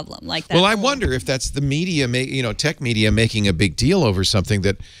bigger problem. Like that. Well, I wonder if that's the media, tech media making a big deal over something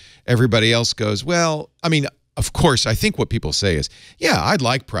that everybody else goes, well, I mean, of course, I think what people say is, yeah, I'd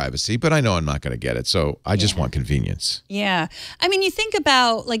like privacy, but I know I'm not going to get it. So I just want convenience. Yeah. I mean, you think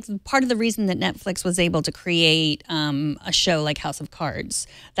about, like, part of the reason that Netflix was able to create a show like House of Cards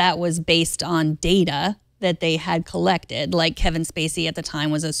that was based on data that they had collected. Like, Kevin Spacey at the time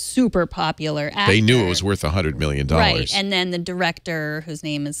was a super popular actor. They knew it was worth $100 million. Right. And then the director, whose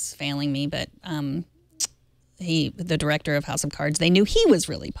name is failing me, but the director of House of Cards, they knew he was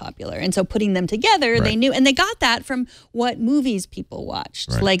really popular. And so putting them together, they knew, and they got that from what movies people watched.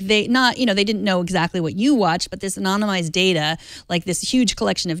 Right. Like, they didn't know exactly what you watched, but this anonymized data, like this huge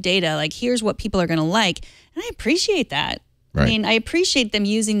collection of data, like, here's what people are going to like. And I appreciate that. Right. I mean, I appreciate them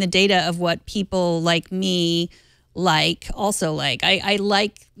using the data of what people like me also like. I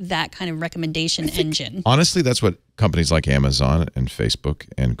like that kind of recommendation engine. Honestly, that's what companies like Amazon and Facebook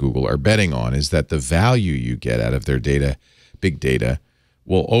and Google are betting on, is that the value you get out of their data, big data,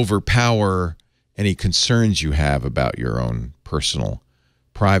 will overpower any concerns you have about your own personal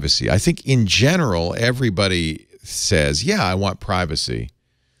privacy. I think in general, everybody says, yeah, I want privacy,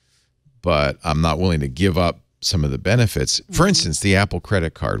 but I'm not willing to give up some of the benefits. For instance, the Apple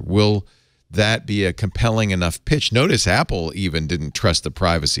credit card. Will that be a compelling enough pitch? Notice Apple even didn't trust the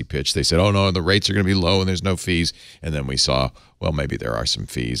privacy pitch. They said, oh, no, the rates are going to be low and there's no fees. And then we saw, well, maybe there are some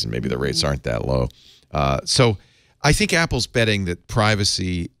fees and maybe the rates aren't that low. So I think Apple's betting that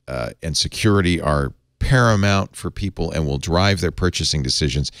privacy and security are paramount for people and will drive their purchasing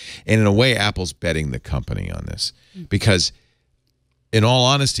decisions. And in a way, Apple's betting the company on this because, in all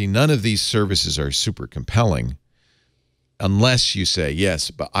honesty, none of these services are super compelling unless you say, yes,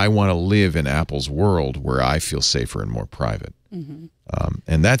 but I want to live in Apple's world where I feel safer and more private.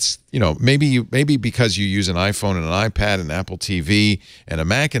 And that's, maybe because you use an iPhone and an iPad and Apple TV and a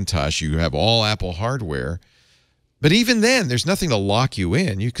Macintosh, you have all Apple hardware. But even then, there's nothing to lock you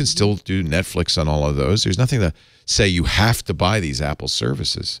in. You can still do Netflix on all of those. There's nothing to say you have to buy these Apple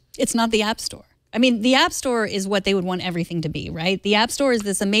services. It's not the App Store. I mean, the App Store is what they would want everything to be, right? The App Store is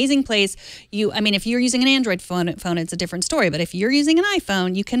this amazing place. If you're using an Android phone, it's a different story. But if you're using an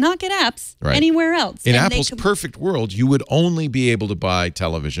iPhone, you cannot get apps anywhere else. In Apple's perfect world, you would only be able to buy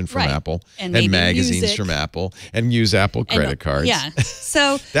television from Apple and magazines from Apple and use Apple credit cards. Yeah.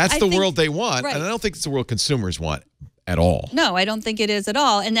 So that's the world they want. And I don't think it's the world consumers want at all. No, I don't think it is at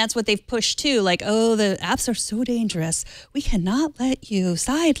all. And that's what they've pushed too. Like, oh, the apps are so dangerous. We cannot let you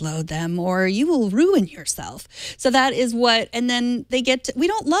sideload them or you will ruin yourself. So that is what, and then they get to, we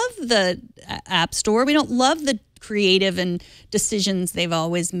don't love the App Store. We don't love the creative and decisions they've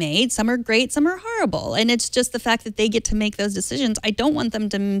always made. Some are great, some are horrible. And it's just the fact that they get to make those decisions. I don't want them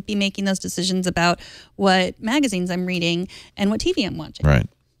to be making those decisions about what magazines I'm reading and what TV I'm watching. Right.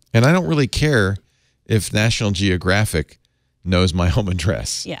 And I don't really care if National Geographic knows my home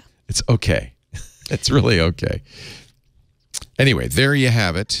address. Yeah. It's okay. It's really okay. Anyway, there you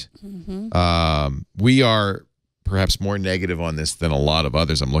have it. We are perhaps more negative on this than a lot of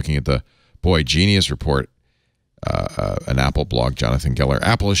others. I'm looking at the Genius Report, an Apple blog, Jonathan Geller.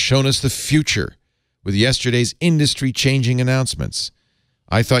 Apple has shown us the future with yesterday's industry-changing announcements.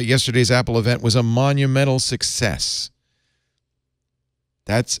 I thought yesterday's Apple event was a monumental success.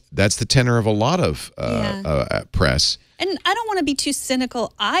 That's the tenor of a lot of press. And I don't want to be too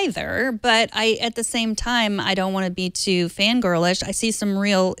cynical either, but at the same time, I don't want to be too fangirlish. I see some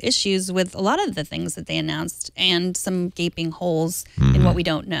real issues with a lot of the things that they announced and some gaping holes in what we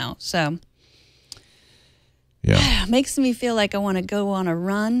don't know. So it makes me feel like I want to go on a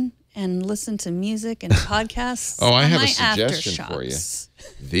run and listen to music and podcasts. Oh, I have a suggestion for you.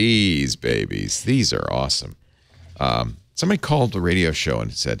 These babies, these are awesome. Somebody called the radio show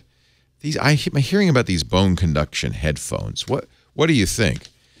and said, I'm hearing about these bone conduction headphones. What do you think?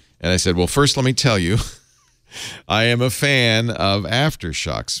 And I said, well, first let me tell you, I am a fan of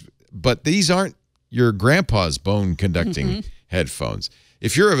Aftershocks, but these aren't your grandpa's bone conducting headphones.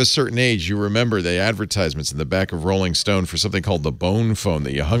 If you're of a certain age, you remember the advertisements in the back of Rolling Stone for something called the bone phone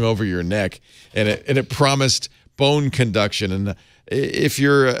that you hung over your neck, and it promised bone conduction. And if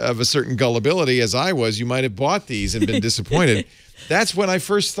you're of a certain gullibility, as I was, you might have bought these and been disappointed. That's when I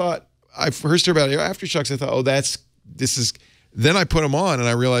first heard about Aftershocks. I thought, then I put them on and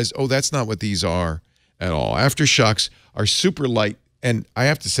I realized, that's not what these are at all. Aftershocks are super light, and I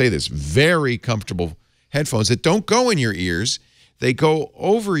have to say this, very comfortable headphones that don't go in your ears. They go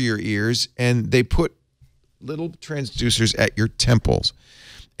over your ears, and they put little transducers at your temples.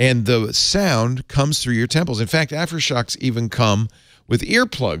 And the sound comes through your temples. In fact, Aftershocks even come with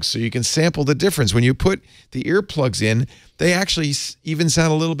earplugs, so you can sample the difference. When you put the earplugs in, they actually even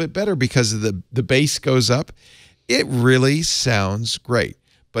sound a little bit better because the bass goes up. It really sounds great.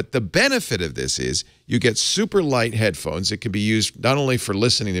 But the benefit of this is you get super light headphones that can be used not only for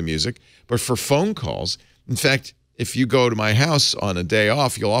listening to music, but for phone calls. In fact, if you go to my house on a day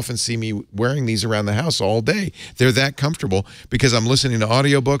off, you'll often see me wearing these around the house all day. They're that comfortable because I'm listening to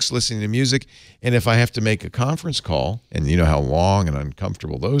audiobooks, listening to music, and if I have to make a conference call, and you know how long and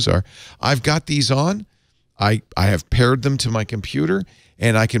uncomfortable those are, I've got these on. I have paired them to my computer,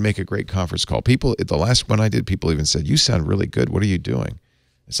 and I can make a great conference call. People, the last one I did, people even said, "You sound really good. What are you doing?"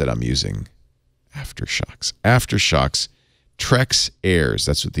 I said, "I'm using AfterShokz." AfterShokz Trex Airs.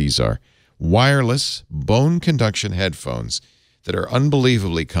 That's what these are. Wireless bone conduction headphones that are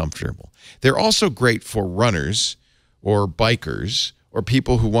unbelievably comfortable. They're also great for runners or bikers or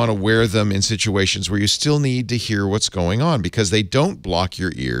people who want to wear them in situations where you still need to hear what's going on because they don't block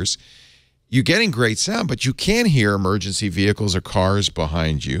your ears. You're getting great sound, but you can hear emergency vehicles or cars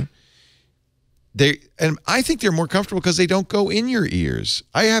behind you. And I think they're more comfortable because they don't go in your ears.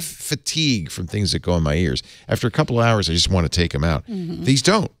 I have fatigue from things that go in my ears. After a couple of hours, I just want to take them out. These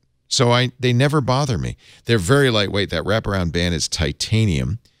don't. So they never bother me. They're very lightweight. That wraparound band is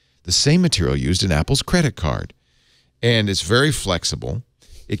titanium, the same material used in Apple's credit card. And it's very flexible.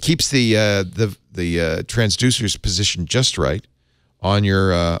 It keeps the transducers positioned just right on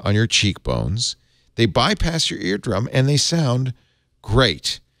your cheekbones. They bypass your eardrum, and they sound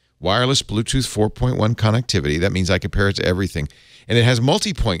great. Wireless Bluetooth 4.1 connectivity. That means I can pair it to everything. And it has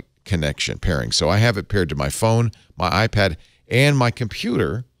multi-point connection pairing. So I have it paired to my phone, my iPad, and my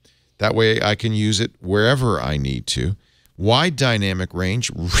computer. That way I can use it wherever I need to. Wide dynamic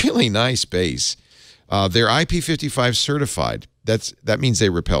range, really nice bass. They're IP55 certified. That means they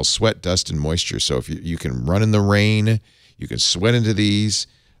repel sweat, dust, and moisture. So if you can run in the rain, you can sweat into these.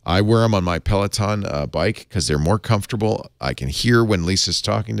 I wear them on my Peloton bike because they're more comfortable. I can hear when Lisa's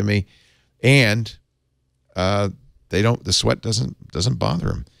talking to me, and the sweat doesn't bother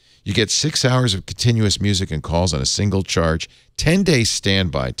them. You get 6 hours of continuous music and calls on a single charge, 10 days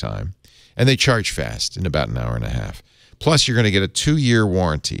standby time, and they charge fast in about an hour and a half. Plus, you're going to get a 2-year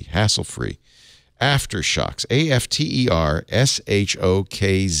warranty, hassle-free. AfterShokz, AfterShokz.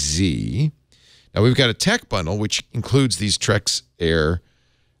 Now, we've got a tech bundle, which includes these Trex Air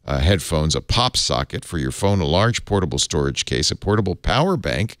headphones, a pop socket for your phone, a large portable storage case, a portable power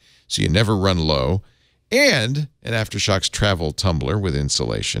bank so you never run low, and an AfterShokz travel tumbler with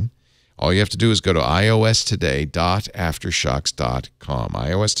insulation. All you have to do is go to iostoday.aftershokz.com,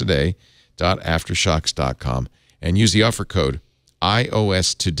 iostoday.aftershokz.com, and use the offer code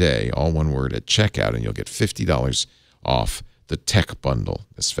IOSTODAY, all one word, at checkout, and you'll get $50 off the tech bundle.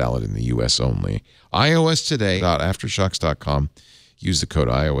 That's valid in the U.S. only. iostoday.aftershokz.com. Use the code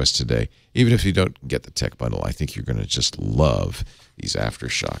IOSTODAY. Even if you don't get the tech bundle, I think you're going to just love these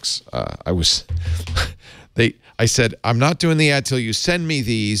AfterShokz. I said, I'm not doing the ad till you send me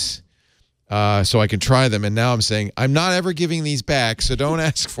these so I can try them. And now I'm saying, I'm not ever giving these back, so don't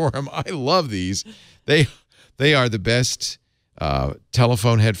ask for them. I love these. They are the best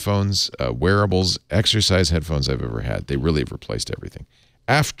telephone headphones, wearables, exercise headphones I've ever had. They really have replaced everything.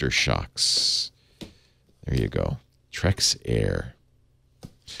 AfterShokz. There you go. Trex Air.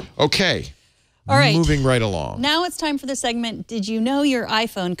 Okay. All right. Moving right along. Now it's time for the segment, Did You Know Your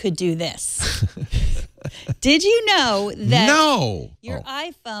iPhone Could Do This? Did you know that your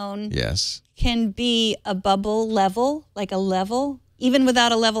iPhone can be a bubble level, like a level, even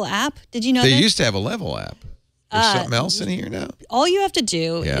without a level app? Did you know that? They used to have a level app. There's something else in here now? All you have to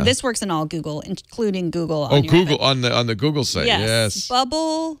do, this works in all Google, including Google. On Google, on the Google site, yes.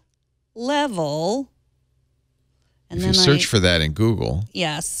 Bubble level. And if then you search for that in Google,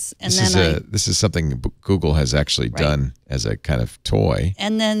 and this is something Google has actually done as a kind of toy.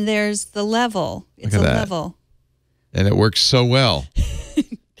 And then there's the level. It's a level, and it works so well.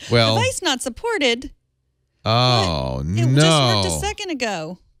 Well, device not supported. Oh no! It just worked a second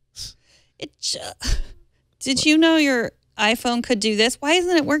ago. Did you know your iPhone could do this? Why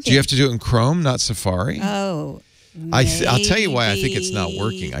isn't it working? Do you have to do it in Chrome, not Safari? Oh. I'll tell you why I think it's not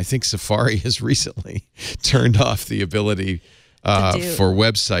working. I think Safari has recently turned off the ability for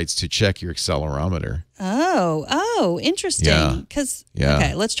websites to check your accelerometer. Oh, interesting.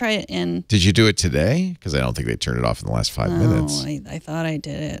 Okay, let's try it in. Did you do it today? Because I don't think they turned it off in the last 5 minutes. I thought I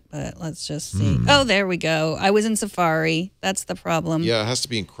did it, but let's just see. Oh, there we go. I was in Safari. That's the problem. Yeah, it has to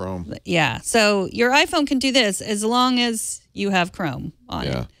be in Chrome. Yeah, so your iPhone can do this as long as you have Chrome on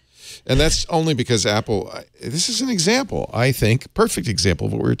it. And that's only because Apple, this is an example, I think, perfect example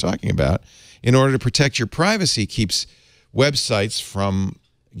of what we were talking about. In order to protect your privacy, keeps websites from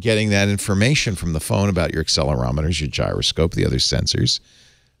getting that information from the phone about your accelerometers, your gyroscope, the other sensors.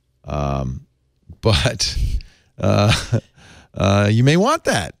 you may want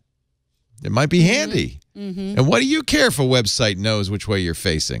that. It might be handy. And what do you care if a website knows which way you're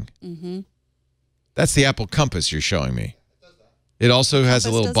facing? That's the Apple Compass you're showing me. It also has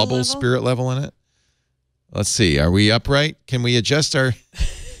a little bubble spirit level in it. Let's see. Are we upright? Can we adjust our...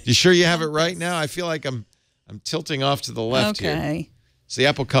 You sure you have it right now? I feel like I'm tilting off to the left here. So the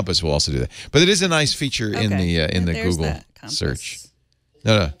Apple Compass will also do that. But it is a nice feature in the Google search.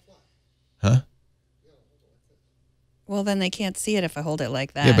 No. Huh? Well, then they can't see it if I hold it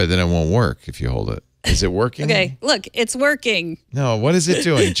like that. Yeah, but then it won't work if you hold it. Is it working? Okay, look, it's working. No, what is it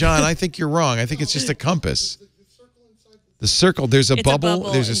doing? John, I think you're wrong. I think it's just a compass. The circle, there's a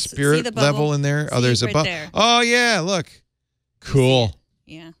bubble. There's a spirit level in there. Oh, there's a bubble. Oh, yeah, look. Cool.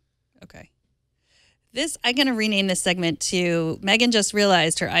 Yeah, okay. I'm going to rename this segment to Megan just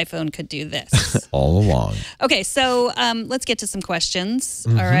realized her iPhone could do this. All along. Okay, so let's get to some questions.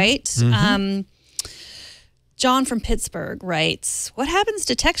 All right. John from Pittsburgh writes, what happens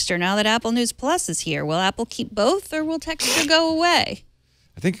to Texture now that Apple News Plus is here? Will Apple keep both or will Texture go away?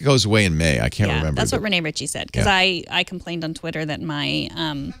 I think it goes away in May. I can't remember. That's what Renee Ritchie said because I complained on Twitter that my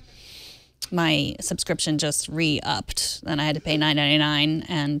my subscription just re-upped. Then I had to pay $9.99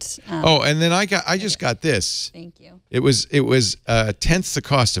 and and then I just got this. Thank you. It was tenth the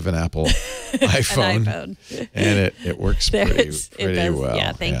cost of an Apple iPhone. And it works pretty well.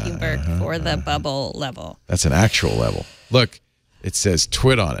 Yeah, thank you, Burke, for the bubble level. That's an actual level. Look, it says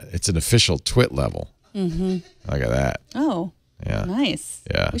Twit on it. It's an official Twit level. Look at that. Oh. Yeah. Nice.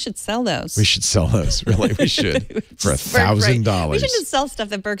 Yeah. We should sell those. We should sell those. Really, we should. For $1,000. We should just sell stuff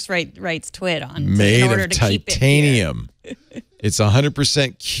that Burks writes Twit on. Made of titanium. It's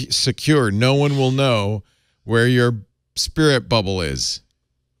 100% secure. No one will know where your spirit bubble is.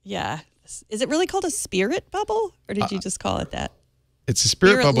 Yeah. Is it really called a spirit bubble? Or did you just call it that? It's a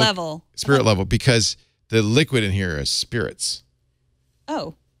spirit bubble. Level. Spirit level because the liquid in here is spirits.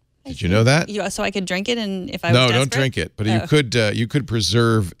 Oh. Did you know that? So I could drink it, and if I was desperate? Don't drink it. But you could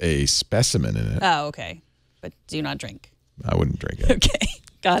preserve a specimen in it. Oh, okay. But do not drink. I wouldn't drink it. Okay,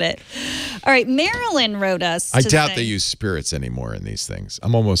 got it. All right, Marilyn wrote us. I doubt they use spirits anymore in these things.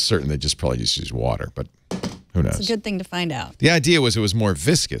 I'm almost certain they probably just use water, but who knows? It's a good thing to find out. The idea was it was more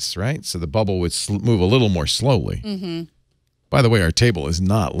viscous, right? So the bubble would move a little more slowly. By the way, our table is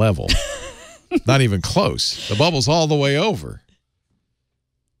not level. Not even close. The bubble's all the way over.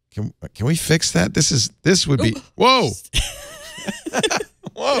 Can we fix that? This would be whoa.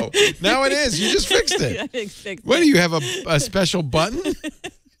 Whoa. Now it is. You just fixed it. What do you have a special button?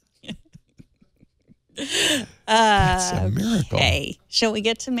 That's a miracle. Okay. Shall we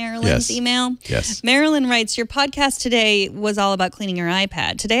get to Marilyn's email? Yes. Marilyn writes, your podcast today was all about cleaning your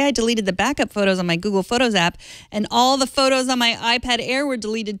iPad. Today I deleted the backup photos on my Google Photos app, and all the photos on my iPad Air were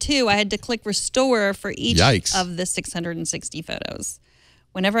deleted too. I had to click restore for each of the 660 photos.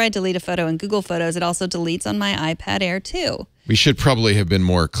 Whenever I delete a photo in Google Photos, it also deletes on my iPad Air too. We should probably have been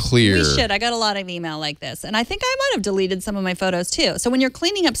more clear. We should. I got a lot of email like this. And I think I might have deleted some of my photos too. So when you're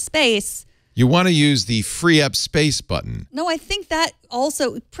cleaning up space... You want to use the free up space button. No, I think that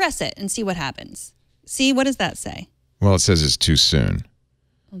also... Press it and see what happens. See, what does that say? Well, it says it's too soon.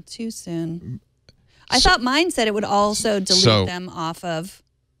 Well, too soon. I thought mine said it would also delete them off of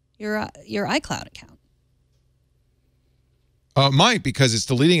your iCloud account. Might, because it's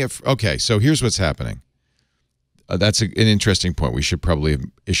deleting it. Okay, so here's what's happening. That's an interesting point. We should probably have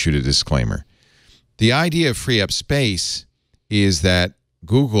issued a disclaimer. The idea of free up space is that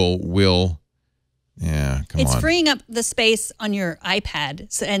Google will, It's freeing up the space on your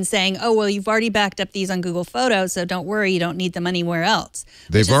iPad and saying, oh, well, you've already backed up these on Google Photos, so don't worry, you don't need them anywhere else.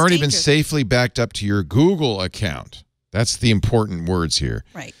 They've already been safely backed up to your Google account. That's the important words here.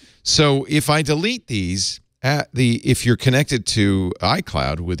 Right. So if I delete these, if you're connected to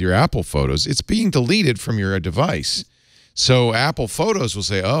iCloud with your Apple Photos, it's being deleted from your device. So Apple Photos will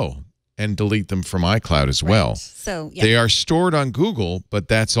say, oh, and delete them from iCloud as well. So they are stored on Google, but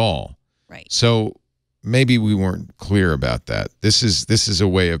that's all. Right. So maybe we weren't clear about that. This is a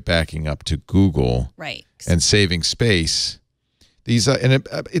way of backing up to Google, right, and saving space. These and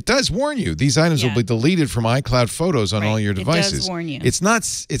it does warn you. These items will be deleted from iCloud Photos on all your devices. It does warn you. It's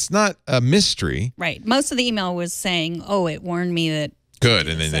not a mystery. Right. Most of the email was saying, "Oh, it warned me that." Good,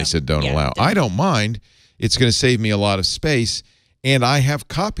 and then they said, "Don't allow." I don't mind. It's going to save me a lot of space, and I have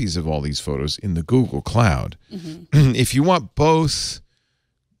copies of all these photos in the Google Cloud. If you want both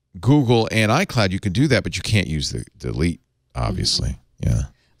Google and iCloud, you can do that, but you can't use the delete, obviously. Yeah,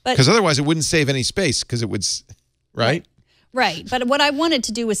 because otherwise it wouldn't save any space because it would, right? Right, but what I wanted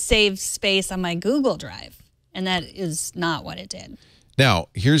to do was save space on my Google Drive, and that is not what it did. Now,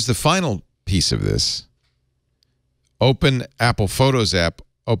 here's the final piece of this. open Apple Photos app,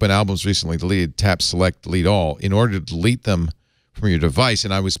 open albums recently deleted, tap select, delete all in order to delete them from your device.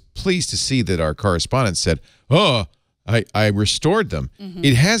 And I was pleased to see that our correspondent said, oh, I restored them.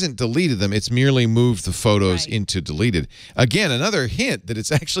 It hasn't deleted them. It's merely moved the photos into deleted. Again, another hint that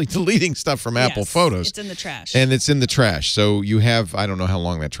it's actually deleting stuff from Apple Photos. It's in the trash. And it's in the trash. So you have, I don't know how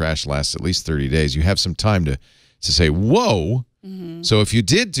long that trash lasts, at least 30 days. You have some time to say, whoa. So if you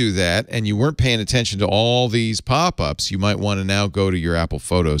did do that and you weren't paying attention to all these pop-ups, you might want to now go to your Apple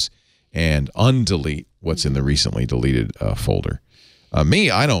Photos and undelete what's in the recently deleted folder. Me,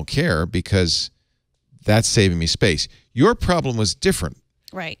 I don't care because that's saving me space. Your problem was different.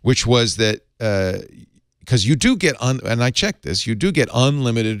 Right. Which was that, because you do get, and I checked this, you do get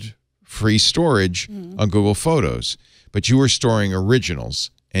unlimited free storage on Google Photos, but you were storing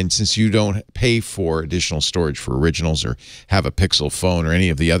originals. And since you don't pay for additional storage for originals or have a Pixel phone or any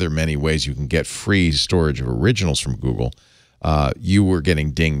of the other many ways you can get free storage of originals from Google, you were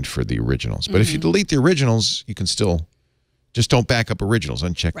getting dinged for the originals. But if you delete the originals, you can still just don't back up originals.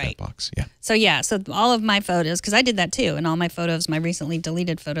 Uncheck that box. Yeah. So all of my photos, because I did that too, and all my photos, my recently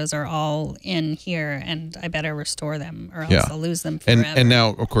deleted photos are all in here, and I better restore them or else I'll lose them forever. And now,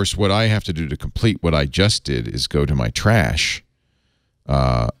 of course, what I have to do to complete what I just did is go to my trash.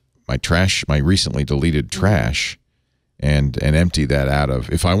 My recently deleted trash, and empty that out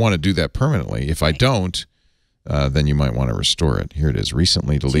of. If I want to do that permanently, if I don't, then you might want to restore it. Here it is,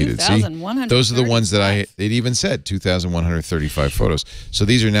 recently deleted. See, those are the ones that it even said 2,135 photos. So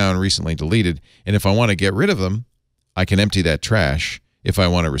these are now recently deleted, and if I want to get rid of them, I can empty that trash. If I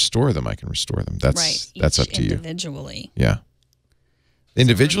want to restore them, I can restore them. That's up to you. Individually. Yeah.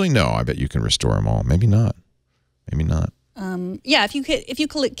 Individually, no. I bet you can restore them all. Maybe not. Maybe not. Yeah, if you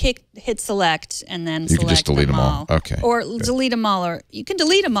hit select and then you can just delete them all. Okay. Or delete them all, or you can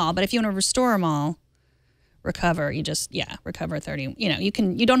delete them all, but if you want to restore them all, recover, you just recover 30.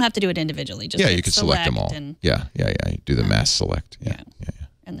 You don't have to do it individually. Just you can select them all. And, yeah. You do the mass select. Yeah.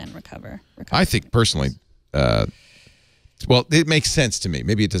 And then recover. I think personally, well, it makes sense to me.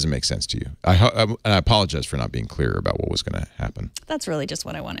 Maybe it doesn't make sense to you. I apologize for not being clear about what was going to happen. That's really just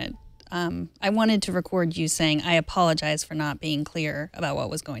what I wanted. I wanted to record you saying, I apologize for not being clear about what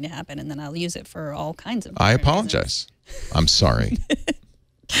was going to happen, and then I'll use it for all kinds of I apologize. I'm sorry.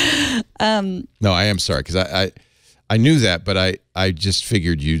 No, I am sorry, because I knew that, but I just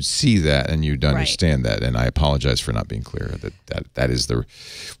figured you'd see that and you'd understand that, and I apologize for not being clear. That is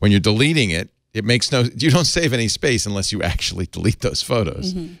when you're deleting it, it makes you don't save any space unless you actually delete those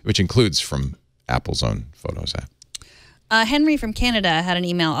photos, which includes from Apple's own Photos app. Henry from Canada had an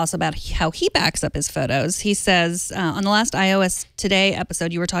email also about how he backs up his photos. He says, on the last iOS Today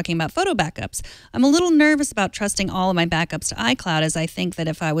episode, you were talking about photo backups. I'm a little nervous about trusting all of my backups to iCloud, as I think that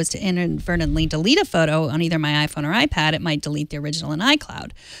if I was to inadvertently delete a photo on either my iPhone or iPad, it might delete the original in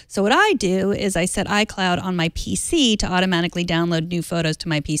iCloud. So what I do is I set iCloud on my PC to automatically download new photos to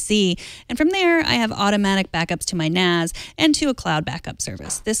my PC, and from there I have automatic backups to my NAS and to a cloud backup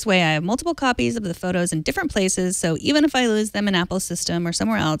service. This way I have multiple copies of the photos in different places, so even if I lose them in Apple's system or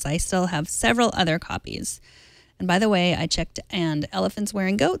somewhere else, I still have several other copies. And by the way, I checked, and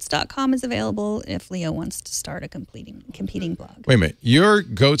elephantswearinggoats.com is available if Leo wants to start a competing blog. Wait a minute. You're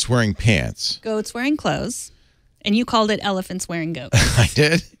goats wearing pants. Goats wearing clothes. And you called it elephants wearing goats. I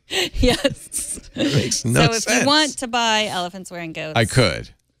did? Yes. That makes no sense. So if you want to buy elephants wearing goats, I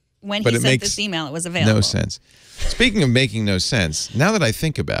could. When he sent this email, it was available. No sense. Speaking of making no sense, now that I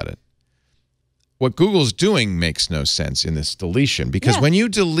think about it, what Google's doing makes no sense in this deletion, because when you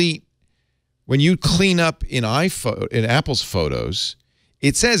delete, when you clean up in Apple's photos,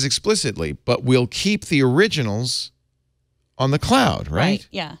 it says explicitly, but we'll keep the originals on the cloud, right?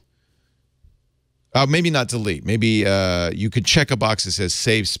 Yeah. Maybe not delete. Maybe you could check a box that says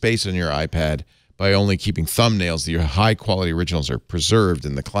save space on your iPad by only keeping thumbnails. Your high-quality originals are preserved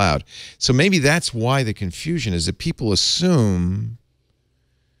in the cloud. So maybe that's why the confusion is that people assume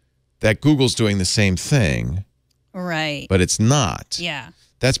that Google's doing the same thing. Right. But it's not. Yeah.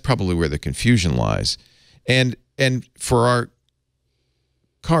 That's probably where the confusion lies. And for our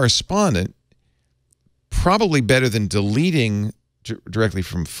correspondent, probably better than deleting directly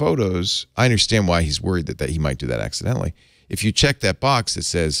from photos. I understand why he's worried that he might do that accidentally. If you check that box that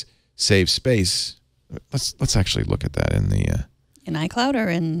says save space, let's actually look at that in the in iCloud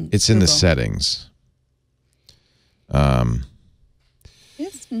or in it's Google? In the settings.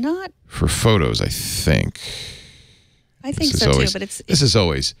 It's not for photos, I think. I think so too, but this is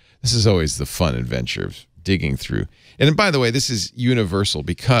always the fun adventure of digging through. And by the way, this is universal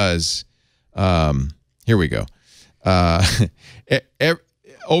because here we go.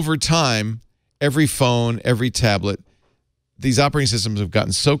 Over time, every phone, every tablet these operating systems have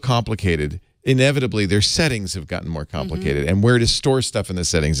gotten so complicated, inevitably their settings have gotten more complicated, and where to store stuff in the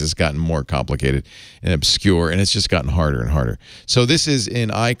settings has gotten more complicated and obscure, and it's just gotten harder and harder. So this is in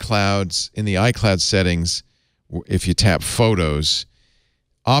the iCloud settings. If you tap Photos,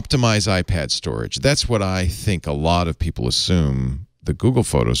 optimize iPad storage. That's what I think a lot of people assume the Google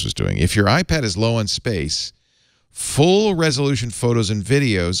Photos was doing. If your iPad is low on space, full resolution photos and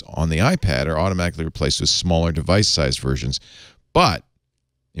videos on the iPad are automatically replaced with smaller device-sized versions. But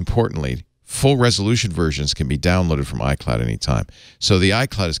importantly, full resolution versions can be downloaded from iCloud anytime. So the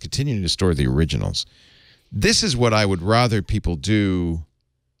iCloud is continuing to store the originals. This is what I would rather people do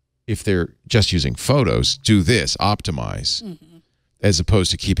if they're just using Photos. Do this, optimize, as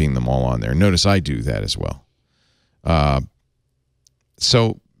opposed to keeping them all on there. Notice I do that as well.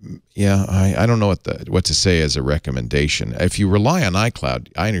 So yeah, I don't know what to say as a recommendation. If you rely on iCloud,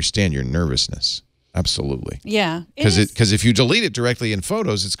 I understand your nervousness. Absolutely. Yeah. Because if you delete it directly in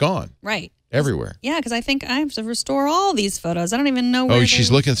Photos, it's gone. Right. Everywhere. Yeah, because I think I have to restore all these photos. I don't even know where Oh, she's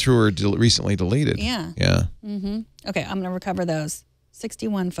looking through her recently deleted. Yeah. Yeah. Okay, I'm going to recover those.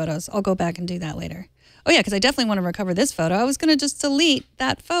 61 photos. I'll go back and do that later. Oh, yeah, because I definitely want to recover this photo. I was going to just delete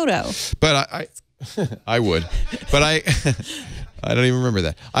that photo. But I would. But I don't even remember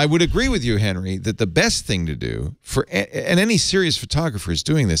that. I would agree with you, Henry, that the best thing to do, and any serious photographer is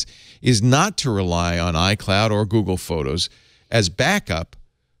doing this, is not to rely on iCloud or Google Photos as backup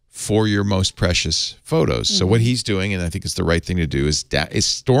for your most precious photos. So what he's doing, and I think it's the right thing to do, is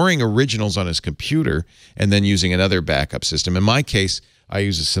storing originals on his computer and then using another backup system. In my case, I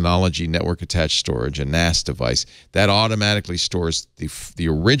use a Synology network-attached storage, a NAS device, that automatically stores the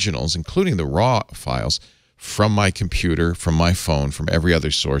originals, including the raw files, from my computer, from my phone, from every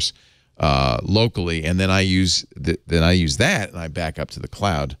other source locally, and then I use that and I back up to the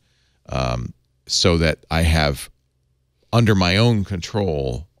cloud so that I have under my own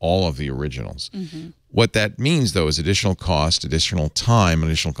control all of the originals. What that means, though, is additional cost, additional time,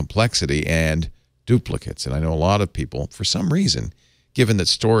 additional complexity, and duplicates. And I know a lot of people, for some reason, given that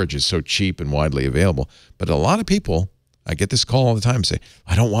storage is so cheap and widely available, but a lot of people, I get this call all the time, say,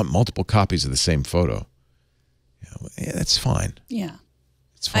 I don't want multiple copies of the same photo. Yeah, that's fine. Yeah.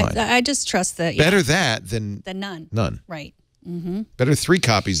 It's fine. I just trust that. Better that than none. None. Right. Better 3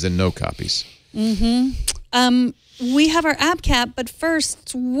 copies than no copies. We have our app cap, but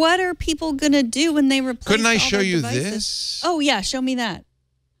first, what are people going to do when they replace Couldn't I all show their you devices? this? Oh, yeah. Show me that.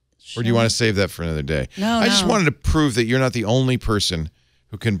 Or do you want to save that for another day? No, I just no. wanted to prove that you're not the only person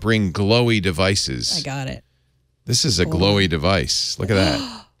who can bring glowy devices. I got it. This is a glowy device. Look at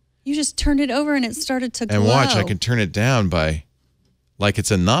that. You just turned it over and it started to glow. And watch, I can turn it down by, like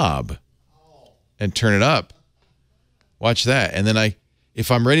it's a knob, and turn it up. Watch that. And then if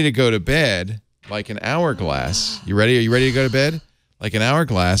I'm ready to go to bed, like an hourglass, you ready? Are you ready to go to bed? Like an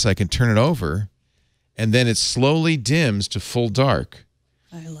hourglass, I can turn it over, and then it slowly dims to full dark.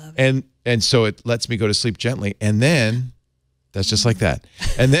 I love it. And so it lets me go to sleep gently. And then, that's just like that.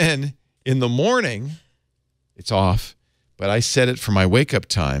 And then in the morning, it's off, but I set it for my wake-up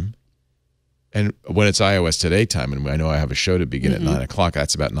time. And when it's iOS Today time, and I know I have a show to begin at 9 o'clock,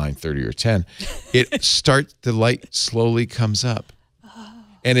 that's about 9:30 or 10, the light slowly comes up.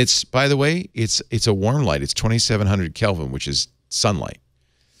 And it's, by the way, it's a warm light. It's 2700 Kelvin, which is sunlight.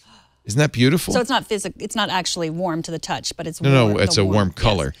 Isn't that beautiful? So it's not it's not actually warm to the touch, but it's warm. No, it's a warm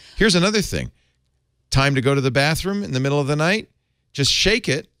color. Yes. Here's another thing. Time to go to the bathroom in the middle of the night? Just shake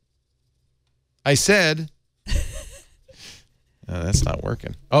it. I said... that's not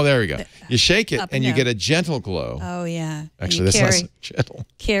working. Oh, there we go. You shake it, and you get a gentle glow. Oh, yeah. Actually, that's not so gentle.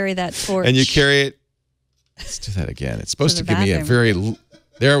 Carry that torch. And you carry it. Let's do that again. It's supposed to give me a very...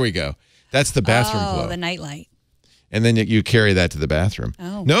 There we go. That's the bathroom glow. Oh, the night light. And then you carry that to the bathroom.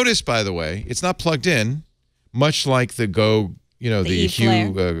 Oh. Notice, by the way, it's not plugged in, much like the Go, the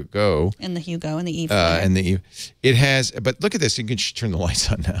Hue Go. And the Hue Go and the E Flare. And the it has, but look at this. You can turn the lights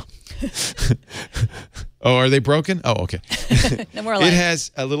on now. Oh, are they broken? Oh, okay. No more It lights.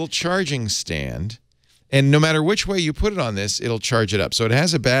 has a little charging stand, and no matter which way you put it on this, it'll charge it up. So it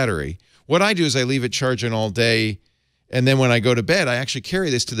has a battery. What I do is I leave it charging all day, and then when I go to bed, I actually carry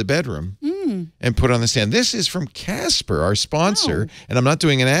this to the bedroom and put it on the stand. This is from Casper, our sponsor, and I'm not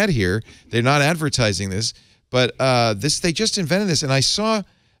doing an ad here. They're not advertising this, but they just invented this, and I saw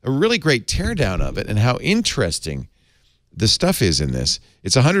a really great teardown of it and how interesting the stuff is in this.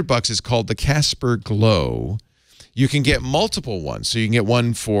 It's $100. It's called the Casper Glow. You can get multiple ones. So you can get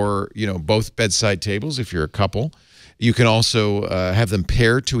one for, both bedside tables if you're a couple. You can also have them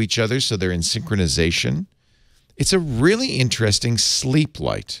paired to each other so they're in synchronization. It's a really interesting sleep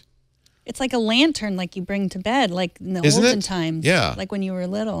light. It's like a lantern, like you bring to bed, like in the Isn't olden it? times. Yeah. Like when you were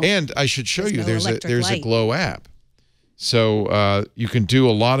little. And I should show you, no there's a light. Glow app. So you can do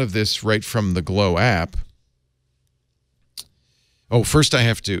a lot of this right from the Glow app. Oh, first I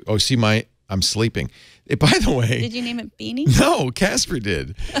have to, I'm sleeping. By the way. Did you name it Beanie? No, Casper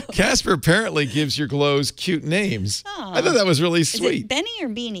did. Casper apparently gives your glows cute names. Aw. I thought that was really Is sweet. it Benny or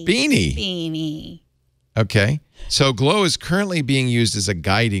Beanie? Beanie. Beanie. Okay. So Glow is currently being used as a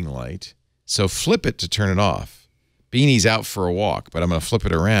guiding light. So flip it to turn it off. Beanie's out for a walk, but I'm going to flip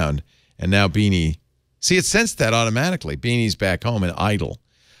it around. And now Beanie, see, it sensed that automatically. Beanie's back home and idle.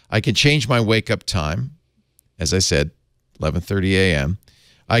 I can change my wake-up time. As I said, 11:30 a.m.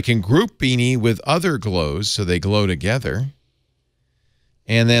 I can group Beanie with other glows so they glow together.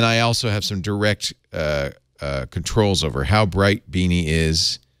 And then I also have some direct controls over how bright Beanie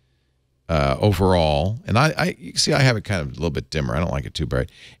is overall. And you see, I have it kind of a little bit dimmer. I don't like it too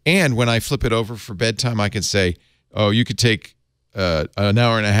bright. And when I flip it over for bedtime, I can say, oh, you could take an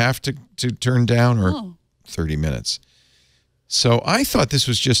hour and a half to turn down or 30 minutes. So I thought this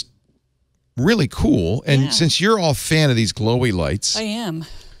was just really cool. And since you're all fan of these glowy lights. I am.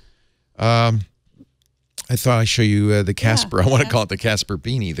 I thought I'd show you the Casper. I want to call it the Casper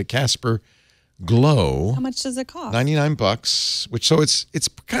Beanie. The Casper Glow. How much does it cost? $99, which so it's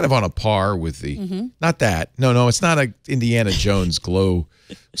kind of on a par with the not that. No, it's not a Indiana Jones glow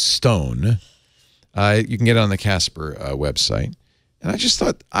stone. You can get it on the Casper website. And I just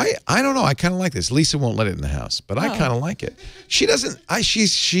thought I don't know, I kind of like this. Lisa won't let it in the house, but I kind of like it. She doesn't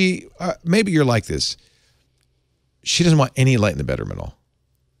maybe you're like this. She doesn't want any light in the bedroom at all.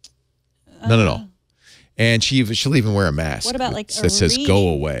 None at all. And she'll even wear a mask. What about like that says "Go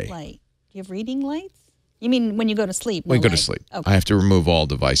away"? Light. Do you have reading lights? You mean when you go to sleep? When you go to sleep, okay. I have to remove all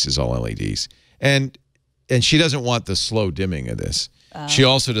devices, all LEDs, and she doesn't want the slow dimming of this. She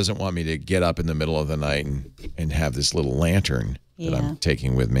also doesn't want me to get up in the middle of the night and have this little lantern that I'm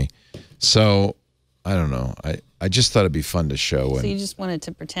taking with me. So I don't know. I just thought it'd be fun to show. So you just wanted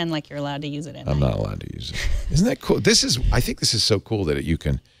to pretend like you're allowed to use it at night. I'm not allowed to use it. Isn't that cool? I think this is so cool that you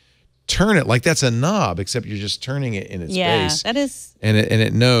can turn it like that's a knob, except you're just turning it in its base. Yeah, that is. And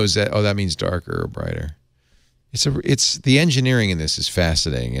it knows that that means darker or brighter. It's the engineering in this is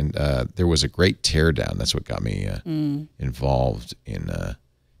fascinating, and there was a great teardown. That's what got me involved in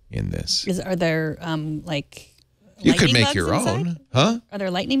this. Are there like? You could make your inside? Own, huh? Are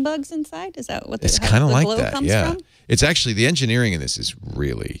there lightning bugs inside? Is that what? It's kind of like glow that. Comes Yeah. from? It's actually the engineering in this is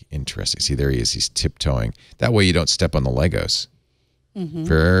really interesting. See, there he is. He's tiptoeing. That way you don't step on the Legos.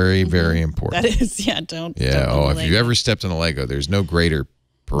 Very, very important. That is, don't. Yeah. Don't If you ever stepped on a Lego, there's no greater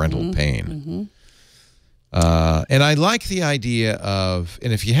parental pain. And I like the idea of,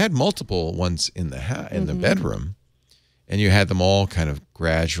 and if you had multiple ones in the bedroom, and you had them all kind of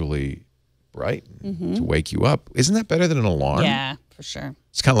gradually brighten to wake you up, isn't that better than an alarm? Yeah, for sure.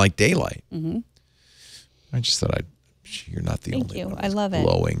 It's kind of like daylight. I just thought you're not the Thank only you. one. I love it.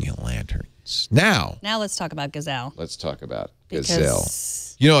 Glowing lanterns. Now let's talk about Gazelle. Let's talk about Gazelle.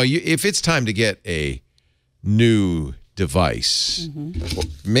 You know, if it's time to get a new device, well,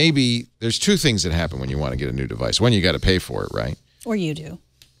 maybe there's two things that happen when you want to get a new device. One, you got to pay for it, right? Or you do.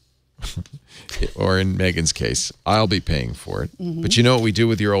 Or in Megan's case, I'll be paying for it. But you know what we do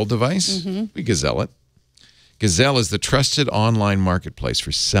with your old device? We Gazelle it. Gazelle is the trusted online marketplace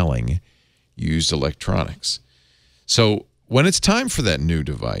for selling used electronics. So when it's time for that new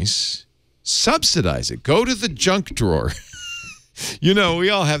device, subsidize it. Go to the junk drawer. You know, we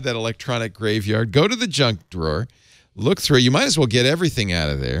all have that electronic graveyard. Go to the junk drawer, look through. You might as well get everything out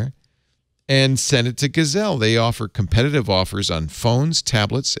of there and send it to Gazelle. They offer competitive offers on phones,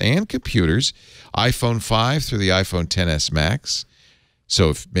 tablets, and computers, iPhone 5 through the iPhone XS Max. So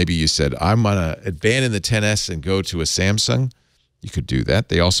if maybe you said, I'm going to abandon the XS and go to a Samsung, you could do that.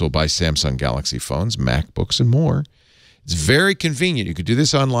 They also buy Samsung Galaxy phones, MacBooks, and more. It's very convenient. You could do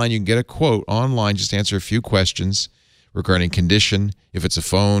this online. You can get a quote online, just answer a few questions regarding condition, if it's a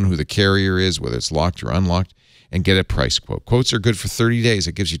phone, who the carrier is, whether it's locked or unlocked, and get a price quote. Quotes are good for 30 days.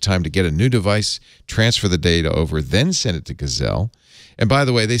 It gives you time to get a new device, transfer the data over, then send it to Gazelle. And by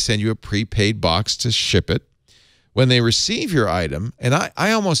the way, they send you a prepaid box to ship it. When they receive your item, and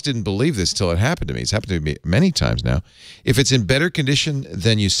I almost didn't believe this till it happened to me. It's happened to me many times now. If it's in better condition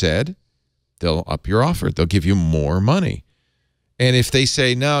than you said, they'll up your offer. They'll give you more money. And if they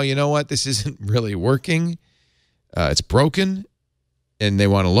say, no, you know what, this isn't really working, it's broken, and they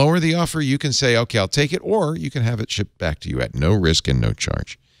want to lower the offer, you can say, okay, I'll take it, or you can have it shipped back to you at no risk and no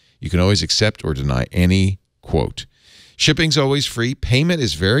charge. You can always accept or deny any quote. Shipping's always free. Payment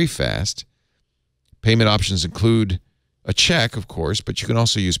is very fast. Payment options include a check, of course, but you can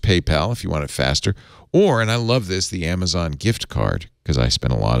also use PayPal if you want it faster. Or, and I love this, the Amazon gift card, because I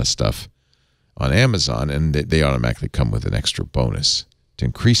spend a lot of stuff on Amazon, and they automatically come with an extra bonus to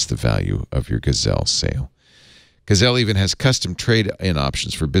increase the value of your Gazelle sale. Gazelle even has custom trade-in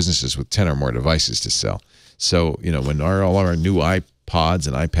options for businesses with 10 or more devices to sell. So, you know, when all our new iPods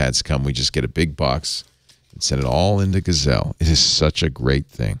and iPads come, we just get a big box and send it all into Gazelle. It is such a great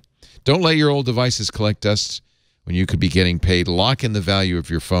thing. Don't let your old devices collect dust when you could be getting paid. Lock in the value of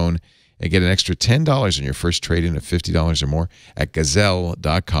your phone and get an extra $10 on your first trade-in of $50 or more at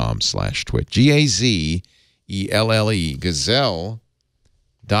gazelle.com/twit. Gazelle,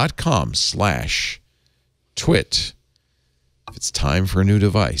 gazelle.com/twit. If it's time for a new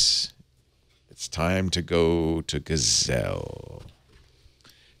device, it's time to go to Gazelle.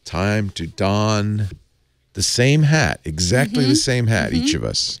 Time to don the same hat, exactly the same hat, each of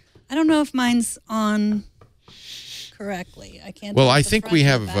us. I don't know if mine's on correctly. I can't. Well, I think we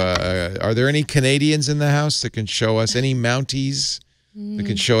have. Are there any Canadians in the house that can show us any Mounties that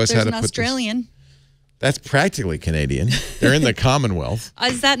can show us how to put this? Australian. That's practically Canadian. They're in the Commonwealth.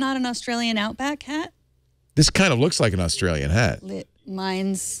 Is that not an Australian Outback hat? This kind of looks like an Australian hat.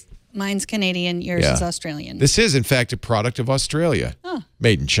 Mine's Canadian. Yours is Australian. This is, in fact, a product of Australia,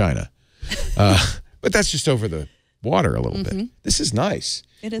 made in China. But that's just over the water a little bit. This is nice.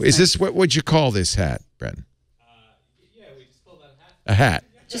 It is. Is this what would you call this hat, Brenton? Yeah, we just call that a hat. A hat.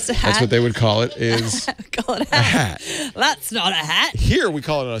 Just a hat. That's what they would call it. Is call it a hat. That's not a hat. Here we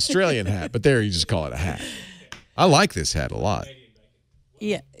call it an Australian hat, but there you just call it a hat. I like this hat a lot.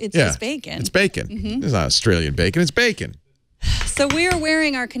 Yeah, it's just bacon. It's bacon. It's not Australian bacon. It's bacon. So we're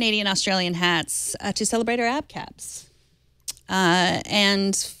wearing our Canadian Australian hats to celebrate our app caps.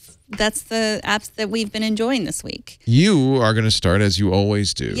 And that's the apps that we've been enjoying this week. You are going to start as you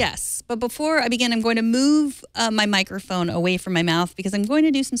always do. Yes. But before I begin, I'm going to move my microphone away from my mouth because I'm going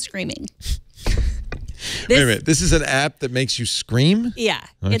to do some screaming. Wait a minute. This is an app that makes you scream? Yeah.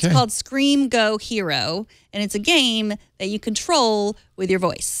 Okay. It's called Scream Go Hero, and it's a game that you control with your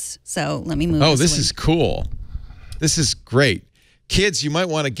voice. So let me move. Oh, this is cool. This is great. Kids, you might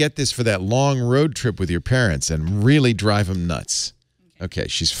want to get this for that long road trip with your parents and really drive them nuts. Okay,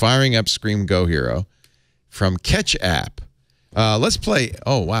 she's firing up Scream Go Hero from Catch App. Let's play.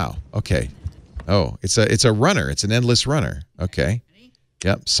 Oh, wow. Okay. Oh, it's a runner. It's an endless runner. Okay.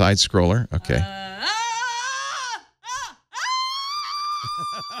 Yep, side scroller. Okay.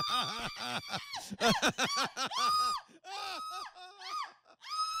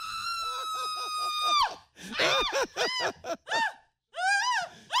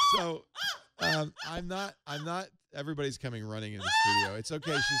 So, I'm not. Everybody's coming running in the studio. It's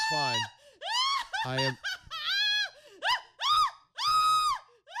okay. She's fine. I am.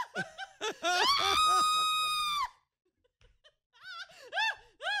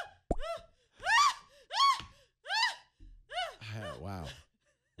 Wow.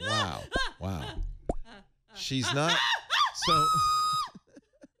 Wow. Wow. She's not.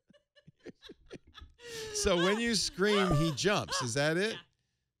 So when you scream, he jumps. Is that it?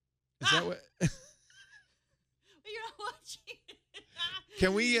 Is that what? You're not watching.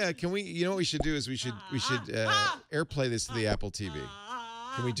 Can we? You know what we should do is we should airplay this to the Apple TV.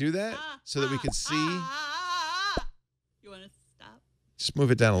 Can we do that so that we can see? You want to stop? Just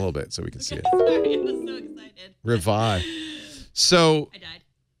move it down a little bit so we can see it. Sorry, I was so excited. Revive. So I died.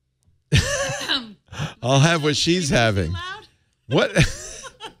 I'll have what she's having. What?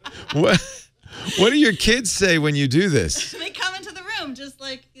 What do your kids say when you do this? They come into the room just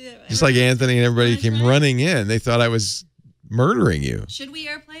like Anthony and everybody came running in. They thought I was murdering you. Should we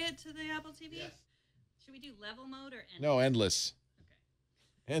airplay it to the Apple TV? Yes. Should we do level mode or endless? No, endless. Okay.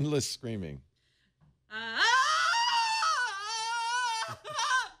 Endless screaming.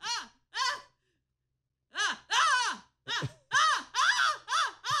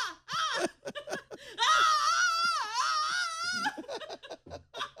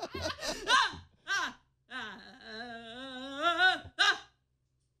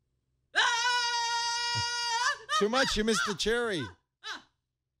 Too much. You missed the cherry.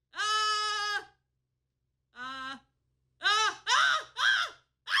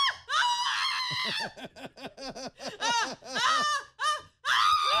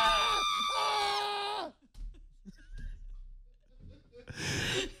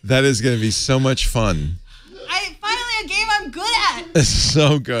 That is going to be so much fun. Finally a game I'm good at. It's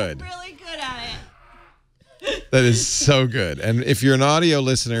so good. I'm really good at it. That is so good. And if you're an audio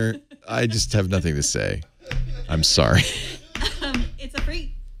listener, I just have nothing to say. I'm sorry. It's a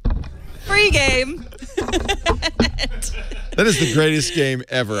free game. That is the greatest game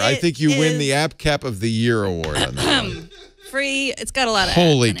ever. I think you win the App Cap of the Year award on that one. free. It's got a lot of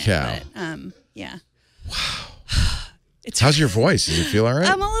Holy ads in cow. It, but, yeah. How's your voice? Does it feel all right?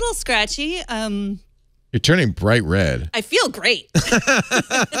 I'm a little scratchy. You're turning bright red. I feel great.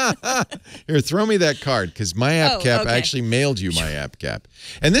 Here, throw me that card because my app cap okay. actually mailed you my app cap.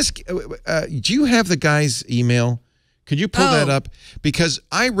 And this, do you have the guy's email? Could you pull that up? Because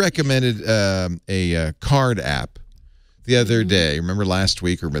I recommended a card app the other day. Remember last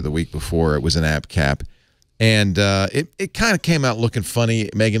week or the week before? It was an app cap. And it kind of came out looking funny.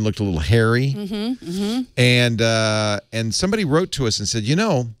 Megan looked a little hairy. And somebody wrote to us and said, you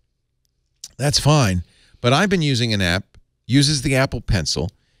know, that's fine. But I've been using an app, uses the Apple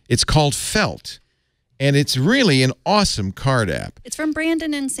Pencil. It's called Felt. And it's really an awesome card app. It's from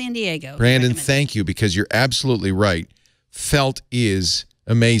Brandon in San Diego. Brandon, thank you, because you're absolutely right. Felt is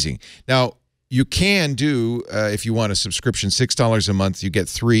amazing. Now, you can do, if you want a subscription, $6 a month, you get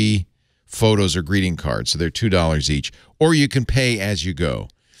 3 photos or greeting cards. So they're $2 each. Or you can pay as you go.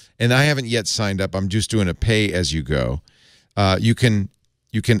 And I haven't yet signed up. I'm just doing a pay as you go. You can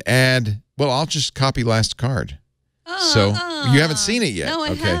add, well, I'll just copy last card. So you haven't seen it yet. No,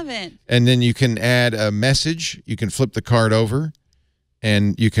 I haven't. And then you can add a message. You can flip the card over.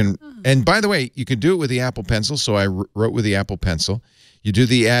 And you can, and by the way, you can do it with the Apple Pencil. So I wrote with the Apple Pencil. You do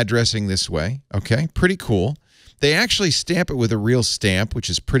the addressing this way. Okay, pretty cool. They actually stamp it with a real stamp, which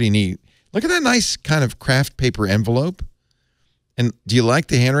is pretty neat. Look at that nice kind of craft paper envelope. And do you like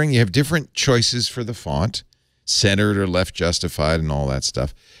the handwriting? You have different choices for the font, centered or left justified and all that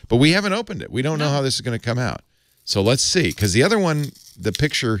stuff. But we haven't opened it. We don't know how this is going to come out. So let's see. Because the other one, the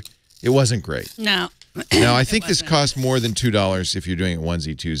picture, it wasn't great. No. Now, I think this cost more than $2 if you're doing it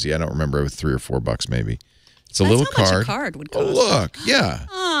onesie, twosie. I don't remember, $3 or $4 maybe. It's a little how card. much a card would cost. Oh, look, yeah.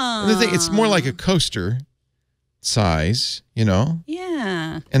 Oh. And the thing, it's more like a coaster size, you know?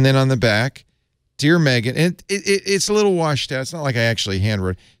 Yeah. And then on the back, Dear Megan, and it's a little washed out. It's not like I actually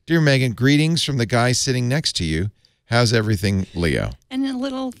handwrote. Dear Megan, greetings from the guy sitting next to you. How's everything, Leo? And a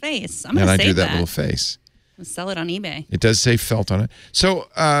little face. I'm going And to I save do that little face. And sell it on eBay. It does say Felt on it. So,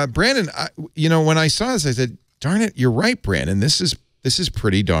 Brandon, you know, when I saw this, I said, darn it, you're right, Brandon. This is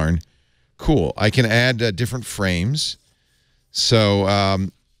pretty darn cool. I can add different frames. So,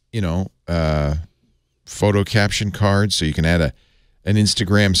 you know, photo caption cards. So you can add an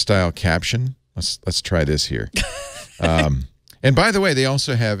Instagram-style caption. Let's try this here. And by the way, they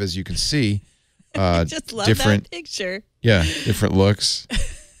also have, as you can see, I just love different that picture. Yeah, different looks.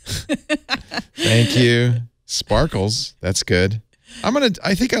 Thank you. Sparkles. That's good.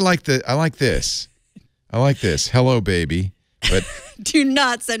 I think I like this. I like this. Hello, baby. But do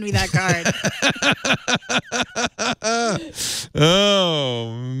not send me that card.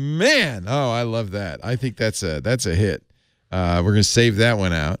 Oh man. Oh, I love that. I think that's a hit. We're gonna save that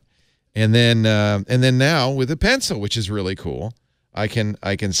one out. And then now with a pencil, which is really cool, I can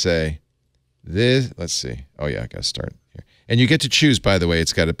say this. Let's see. Oh yeah, I gotta start here. And you get to choose, by the way,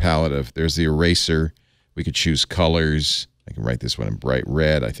 it's got a palette of, there's the eraser. We could choose colors. I can write this one in bright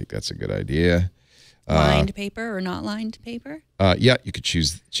red. I think that's a good idea. Lined paper or not lined paper? Yeah, you could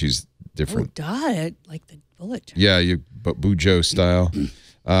choose different. Oh, dot, like the bullet journal. Yeah, Bujo style.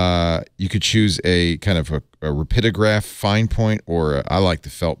 You could choose a kind of a rapidograph fine point, or I like the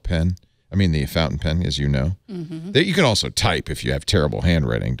felt pen. I mean the fountain pen, as you know. You can also type if you have terrible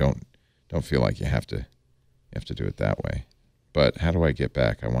handwriting. Don't feel like you have to do it that way. But how do I get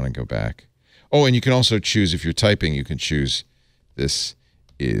back? I want to go back. Oh, and you can also choose, if you're typing, you can choose, this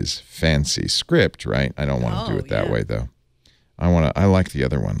is fancy script, right? I don't want to do it that way though. I like the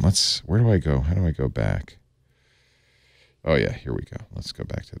other one. Where do I go? How do I go back? Oh yeah, here we go. Let's go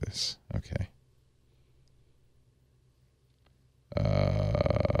back to this. Okay.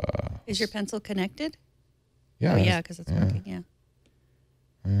 Is your pencil connected? Yeah. Oh yeah, because it's working, yeah.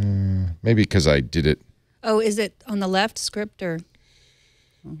 Maybe because I did it. Oh, is it on the left script or?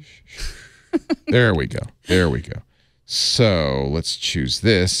 Oh. There we go. There we go. So let's choose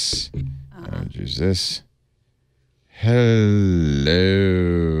this. Choose this. Hello,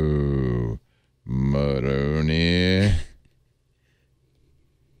 Morrone.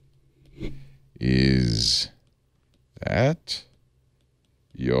 Is that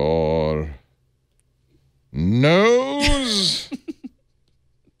your nose?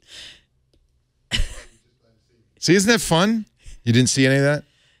 See, isn't that fun? You didn't see any of that?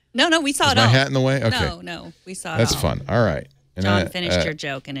 No, we saw it my all. hat in the way? Okay. No, we saw it That's all. fun. All right. And John finished your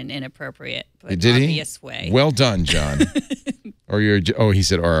joke in an inappropriate but did obvious he? way. Well done, John. He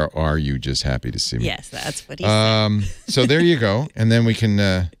said, are you just happy to see me? Yes, that's what he said. So there you go. And then we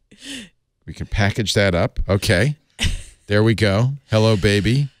can package that up. Okay. There we go. Hello,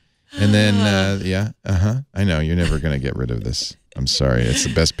 baby. And then, I know. You're never going to get rid of this. I'm sorry. It's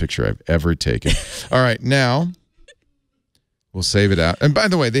the best picture I've ever taken. All right, now we'll save it out. And by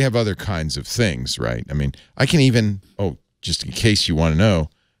the way, they have other kinds of things, right? I mean, I can even, just in case you want to know,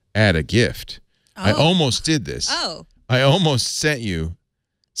 add a gift. Oh. I almost did this. Oh. I almost sent you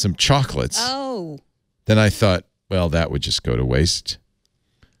some chocolates. Oh. Then I thought, well, that would just go to waste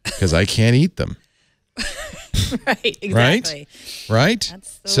because I can't eat them. Right, exactly. Right?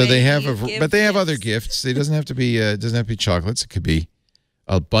 That's the so way they have you have other gifts. It doesn't have to be chocolates. It could be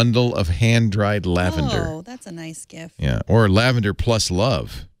a bundle of hand-dried lavender. Oh, that's a nice gift. Yeah, or lavender plus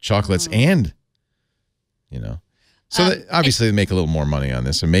love, chocolates and So obviously they make a little more money on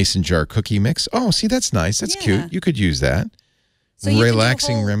this. A mason jar cookie mix. Oh, see, that's nice. That's cute. You could use that. So you relaxing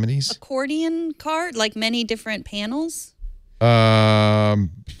could do a whole remedies. Accordion card, like many different panels.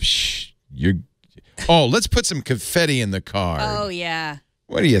 Let's put some confetti in the card. Oh yeah.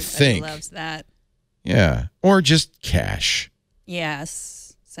 What do you think? Loves that. Yeah, or just cash.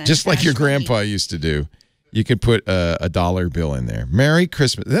 Yes. Just like your grandpa used to do. You could put a dollar bill in there. Merry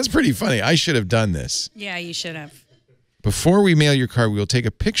Christmas. That's pretty funny. I should have done this. Yeah, you should have. Before we mail your card, we will take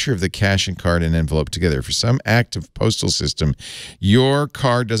a picture of the cash and card and envelope together. For some active postal system, your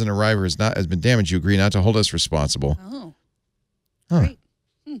card doesn't arrive or has been damaged, you agree not to hold us responsible. Oh. Great.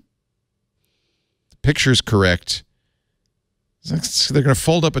 The picture's correct. They're going to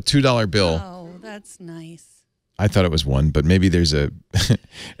fold up a $2 bill. Oh, that's nice. I thought it was one, but maybe there's a...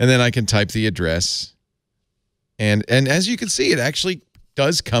 and then I can type the address. And as you can see, it actually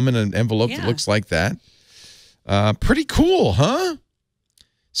does come in an envelope that looks like that. Pretty cool, huh?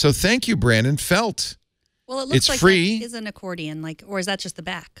 So thank you, Brandon. Felt. Well, it looks it's like free. That is an accordion, or is that just the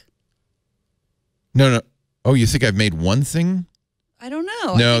back? No. Oh, you think I've made one thing? I don't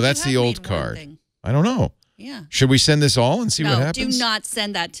know. No, that's the old card. I don't know. Yeah. Should we send this all and see what happens? No, do not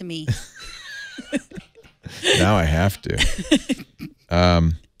send that to me. Now I have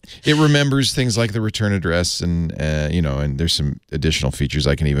to. It remembers things like the return address and, and there's some additional features.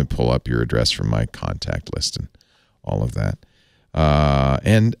 I can even pull up your address from my contact list and all of that.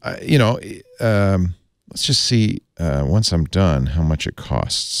 Let's just see, once I'm done, how much it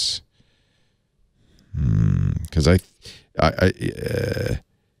costs. Because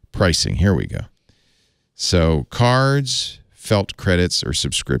pricing, here we go. So cards, felt credits, or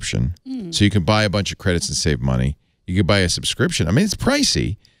subscription. So you can buy a bunch of credits and save money. You could buy a subscription. I mean, it's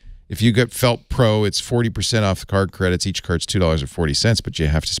pricey. If you get Felt Pro, it's 40% off the card credits. Each card's $2.40, but you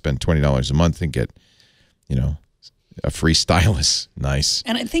have to spend $20 a month and get, a free stylus. Nice.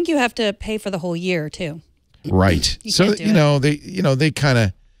 And I think you have to pay for the whole year too. Right. So they kind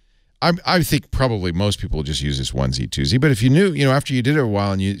of. I think probably most people just use this onesie twosie. But if you knew, after you did it a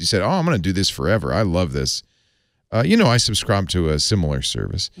while and you said, "Oh, I'm going to do this forever. I love this." I subscribe to a similar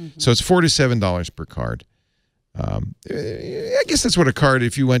service, so it's $4 to $7 per card. I guess that's what a card,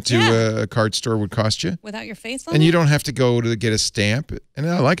 if you went to a card store, would cost you. Without your face on it? And you don't have to go to get a stamp. And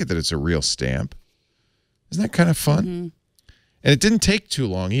I like it that it's a real stamp. Isn't that kind of fun? And it didn't take too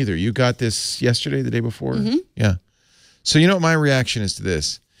long either. You got this yesterday, the day before? Yeah. So you know what my reaction is to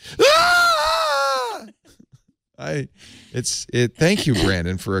this? Ah! Thank you,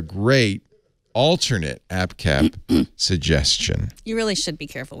 Brandon, for a great alternate app cap suggestion. You really should be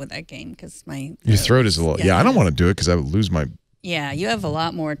careful with that game because your throat is a little. Yeah, I don't want to do it because I would lose my. Yeah, you have a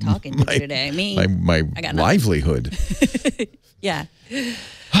lot more talking to do today. My livelihood. Yeah.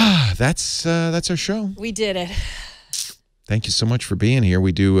 That's our show. We did it. Thank you so much for being here.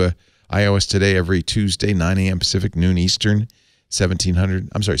 We do iOS Today every Tuesday, 9 a.m. Pacific, noon Eastern, 1600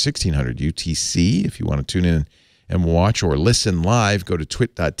 UTC. If you want to tune in and watch or listen live, go to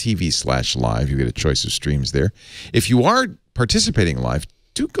twit.tv/live. You get a choice of streams there. If you are participating live,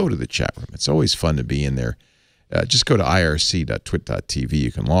 do go to the chat room. It's always fun to be in there. Just go to irc.twit.tv.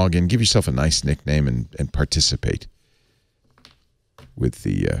 You can log in, give yourself a nice nickname, and participate with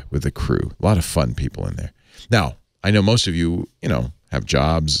the crew. A lot of fun people in there. Now, I know most of you, have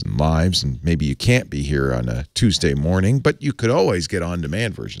jobs and lives, and maybe you can't be here on a Tuesday morning, but you could always get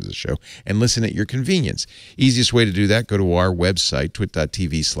on-demand versions of the show and listen at your convenience. Easiest way to do that, go to our website,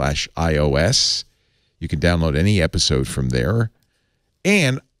 twit.tv/iOS. You can download any episode from there.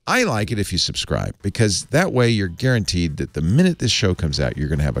 And I like it if you subscribe, because that way you're guaranteed that the minute this show comes out, you're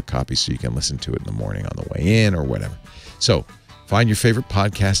going to have a copy so you can listen to it in the morning on the way in or whatever. So find your favorite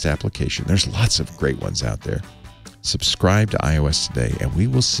podcast application. There's lots of great ones out there. Subscribe to iOS Today, and we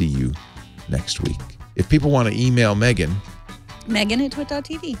will see you next week. If people want to email Megan at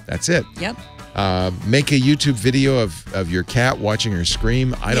twit.tv. That's it. Yep. Make a YouTube video of your cat watching her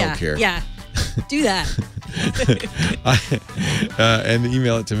scream. I don't care. Yeah. Do that. And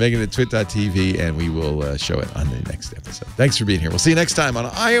email it to Megan@twit.tv, and we will show it on the next episode. Thanks for being here. We'll see you next time on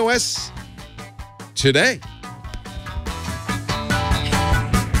iOS Today.